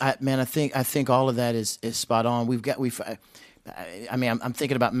know what, I think all of that is spot on. I'm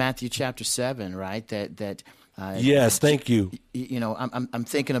thinking about Matthew chapter 7, right? Yes, thank you. You know, I'm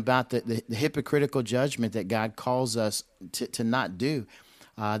thinking about the hypocritical judgment that God calls us to not do.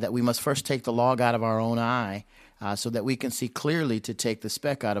 That we must first take the log out of our own eye, so that we can see clearly to take the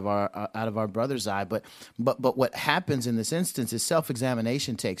speck out of our brother's eye. But what happens in this instance is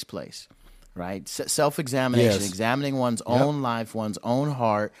self-examination takes place. right? Self-examination, Yes. examining one's own life, one's own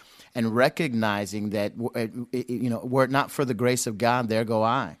heart, and recognizing that, were it not for the grace of God, there go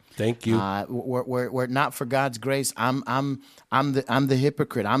I. Thank you. Were it not for God's grace, I'm the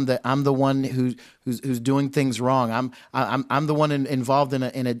hypocrite. I'm the one who's doing things wrong. I'm the one involved in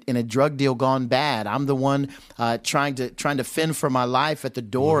a drug deal gone bad. I'm the one trying to fend for my life at the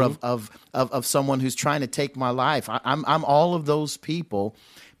door of someone who's trying to take my life. I'm all of those people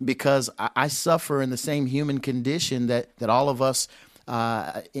because I suffer in the same human condition that all of us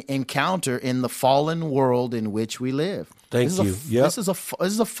encounter in the fallen world in which we live. Thank you. This is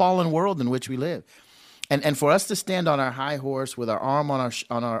a fallen world in which we live, and for us to stand on our high horse with our arm on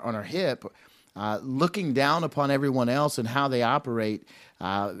our hip, looking down upon everyone else and how they operate,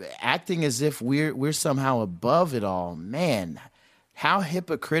 acting as if we're somehow above it all. Man, how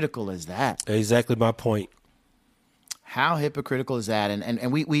hypocritical is that? Exactly my point. How hypocritical is that?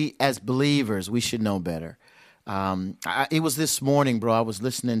 And we as believers, we should know better. It was this morning, bro. I was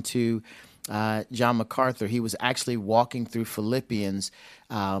listening to John MacArthur. He was actually walking through Philippians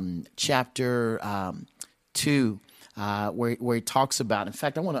chapter 2, where he talks about. In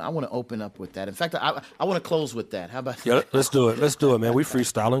fact, I want to open up with that. In fact, I want to close with that. How about that? Yeah, let's do it, man. We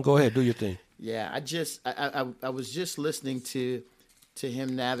freestyling. Go ahead, do your thing. Yeah, I was just listening to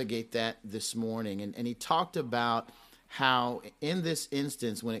him navigate that this morning, and he talked about how in this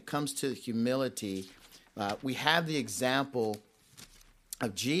instance, when it comes to humility, we have the example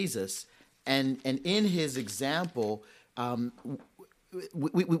of Jesus, and in his example,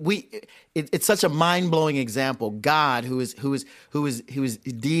 it's such a mind-blowing example. God, who is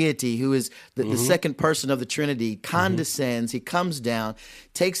deity, who is the second person of the Trinity, condescends. He comes down,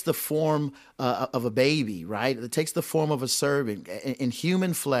 takes the form of a baby, right? It takes the form of a servant in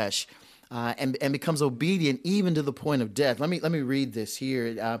human flesh. And becomes obedient even to the point of death. Let me read this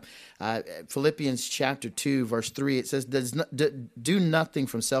here. Philippians chapter 2, verse 3. It says, "Do nothing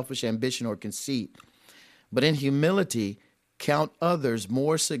from selfish ambition or conceit, but in humility count others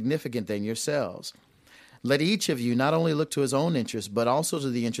more significant than yourselves. Let each of you not only look to his own interests, but also to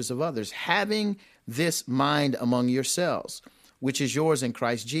the interests of others, having this mind among yourselves, which is yours in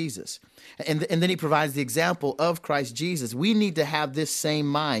Christ Jesus." And then he provides the example of Christ Jesus. We need to have this same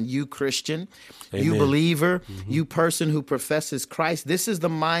mind. You Christian, Amen. You believer, you person who professes Christ, this is the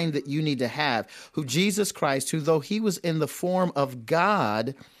mind that you need to have. Who Jesus Christ, who though he was in the form of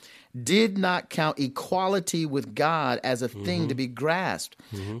God, did not count equality with God as a thing to be grasped,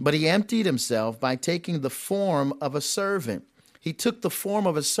 but he emptied himself by taking the form of a servant. He took the form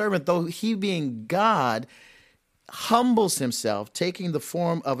of a servant, though he being God, humbles himself, taking the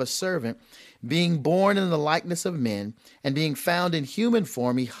form of a servant, being born in the likeness of men, and being found in human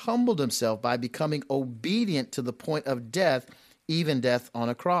form, he humbled himself by becoming obedient to the point of death, even death on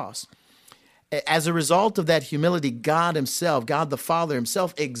a cross. As a result of that humility, God himself, God the Father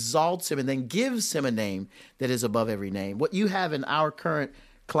himself, exalts him and then gives him a name that is above every name. What you have in our current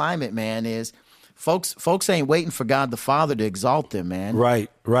climate, man, is folks ain't waiting for God the Father to exalt them, man. Right,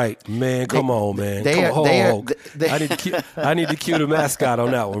 man. Come on, man. I need to cue the mascot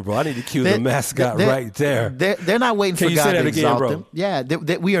on that one, bro. I need to cue the mascot right there. They're not waiting for God to exalt bro? them. Yeah,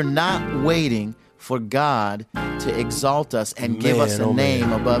 we are not waiting for God to exalt us and give us a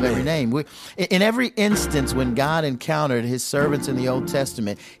name above every name. In every instance when God encountered his servants in the Old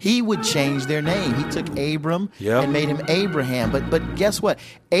Testament, he would change their name. He took Abram and made him Abraham. But guess what?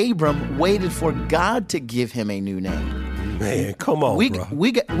 Abram waited for God to give him a new name. Man, come on, bro.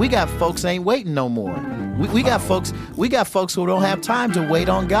 We got folks ain't waiting no more. We got folks who don't have time to wait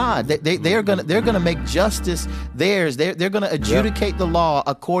on God. They're gonna make justice theirs. They're gonna adjudicate the law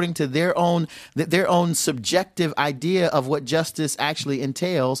according to their own subjective idea of what justice actually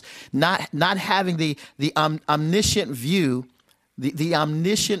entails. Not having the omniscient view. The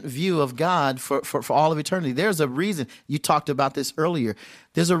omniscient view of God for all of eternity. There's a reason. You talked about this earlier.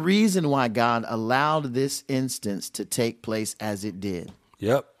 There's a reason why God allowed this instance to take place as it did.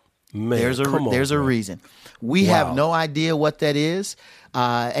 Yep. Man, there's a reason. We have no idea what that is,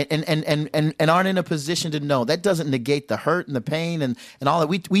 and aren't in a position to know. That doesn't negate the hurt and the pain and all that.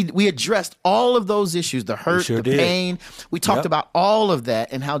 We addressed all of those issues, the hurt, the pain. We talked about all of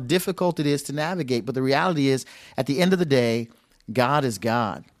that and how difficult it is to navigate. But the reality is, at the end of the day, God is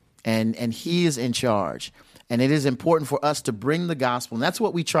God, and he is in charge. And it is important for us to bring the gospel. And that's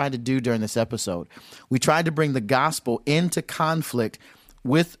what we tried to do during this episode. We tried to bring the gospel into conflict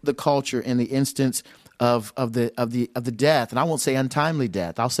with the culture in the instance of the death. And I won't say untimely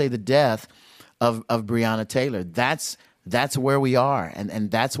death. I'll say the death of Breonna Taylor. That's where we are. And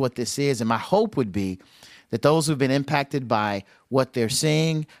that's what this is. And my hope would be that those who've been impacted by what they're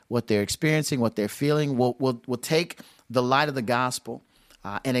seeing, what they're experiencing, what they're feeling, will take the light of the gospel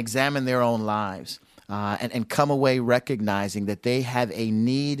and examine their own lives and come away recognizing that they have a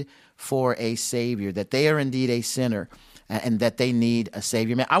need for a Savior, that they are indeed a sinner, and that they need a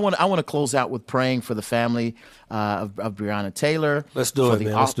Savior. Man, I want to close out with praying for the family of Breonna Taylor. Let's do it,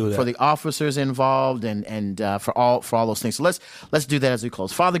 man. Let's do that. For the officers involved and for all those things. So let's do that as we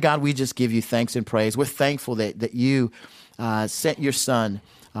close. Father God, we just give you thanks and praise. We're thankful that you sent your Son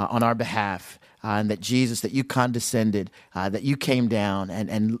on our behalf. And that Jesus, that you condescended, that you came down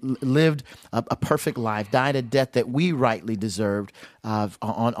and lived a perfect life, died a death that we rightly deserved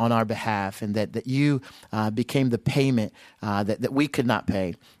on our behalf, and that you became the payment that we could not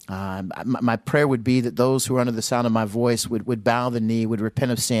pay. My prayer would be that those who are under the sound of my voice would bow the knee, would repent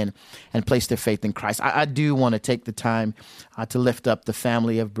of sin, and place their faith in Christ. I do want to take the time to lift up the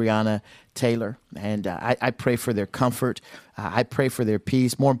family of Breonna Taylor, and I pray for their comfort. I pray for their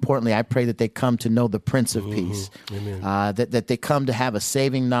peace. More importantly, I pray that they come to know the Prince of Peace, that they come to have a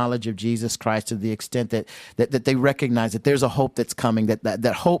saving knowledge of Jesus Christ to the extent that they recognize that there's a hope that's coming,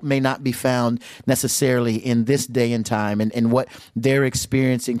 that hope may not be found necessarily in this day and time and what they're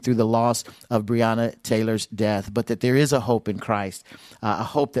experiencing through the loss of Breonna Taylor's death, but that there is a hope in Christ, a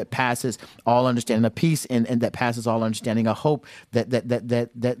hope that passes all understanding, a peace and that passes all understanding, a hope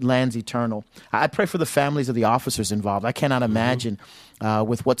that lands eternal. I pray for the families of the officers involved. I cannot imagine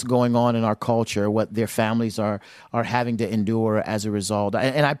with what's going on in our culture, what their families are having to endure as a result.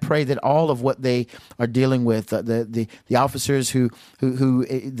 And I pray that all of what they are dealing with, the officers who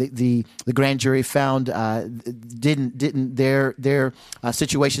the grand jury found their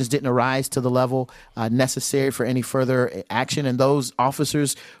situations didn't arise to the level necessary for any further action, and those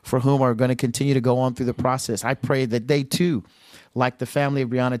officers for whom are going to continue to go on through the process, I pray that they too, like the family of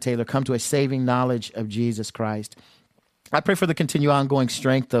Breonna Taylor, come to a saving knowledge of Jesus Christ. I pray for the continued ongoing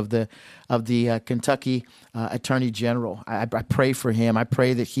strength of the Kentucky Attorney General. I pray for him. I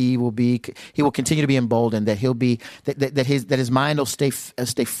pray that he will continue to be emboldened, that he'll be that his mind will stay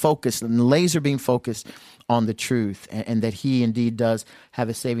focused and laser beam focused on the truth, and that he indeed does have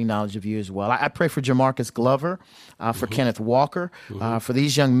a saving knowledge of you as well. I pray for Jamarcus Glover, for Kenneth Walker, for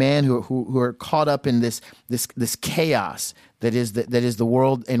these young men who are caught up in this chaos that is the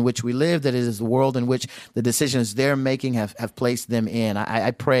world in which we live, that is the world in which the decisions they're making have placed them in.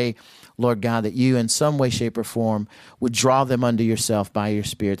 I pray, Lord God, that you in some way, shape, or form would draw them unto yourself by your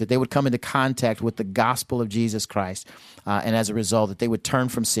Spirit, that they would come into contact with the gospel of Jesus Christ, and as a result, that they would turn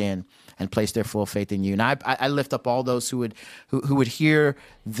from sin and place their full faith in you. And I lift up all those who would hear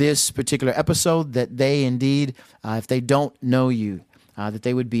this particular episode, that they indeed, if they don't know you,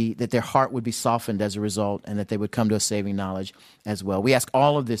 that their heart would be softened as a result, and that they would come to a saving knowledge as well. We ask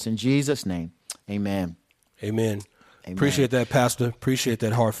all of this in Jesus' name. Amen. Amen. Appreciate that, Pastor. Appreciate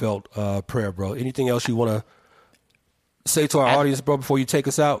that heartfelt prayer, bro. Anything else you want to say to our audience, bro, before you take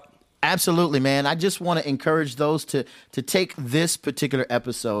us out? Absolutely, man. I just want to encourage those to take this particular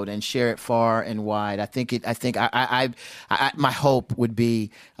episode and share it far and wide. My hope would be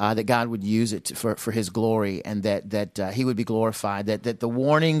that God would use it for His glory, and that He would be glorified. That the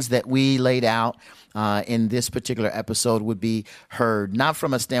warnings that we laid out in this particular episode would be heard, not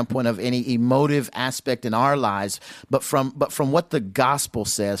from a standpoint of any emotive aspect in our lives, but from what the gospel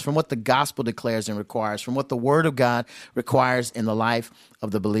says, from what the gospel declares and requires, from what the Word of God requires in the life of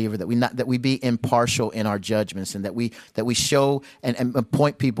the believer, that we be impartial in our judgments, and that we show and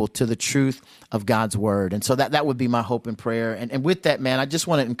point people to the truth of God's Word. And so that would be my hope and prayer. And with that, man, I just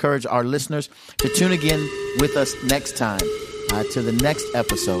want to encourage our listeners to tune again with us next time to the next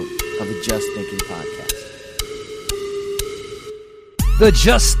episode of the Just Thinking Podcast. The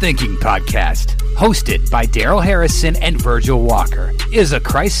Just Thinking Podcast, hosted by Daryl Harrison and Virgil Walker, is a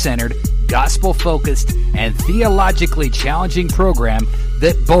Christ-centered, gospel-focused, and theologically challenging program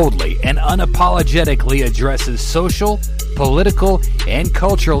that boldly and unapologetically addresses social, political, and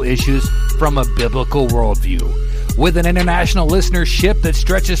cultural issues from a biblical worldview. With an international listenership that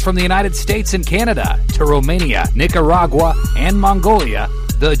stretches from the United States and Canada to Romania, Nicaragua, and Mongolia,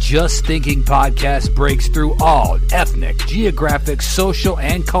 the Just Thinking Podcast breaks through all ethnic, geographic, social,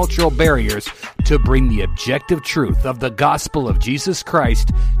 and cultural barriers to bring the objective truth of the gospel of Jesus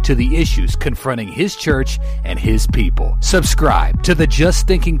Christ to the issues confronting His church and His people. Subscribe to the Just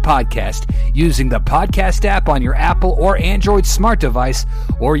Thinking Podcast using the podcast app on your Apple or Android smart device,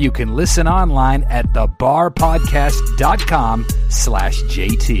 or you can listen online at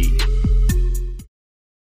thebarpodcast.com/JT.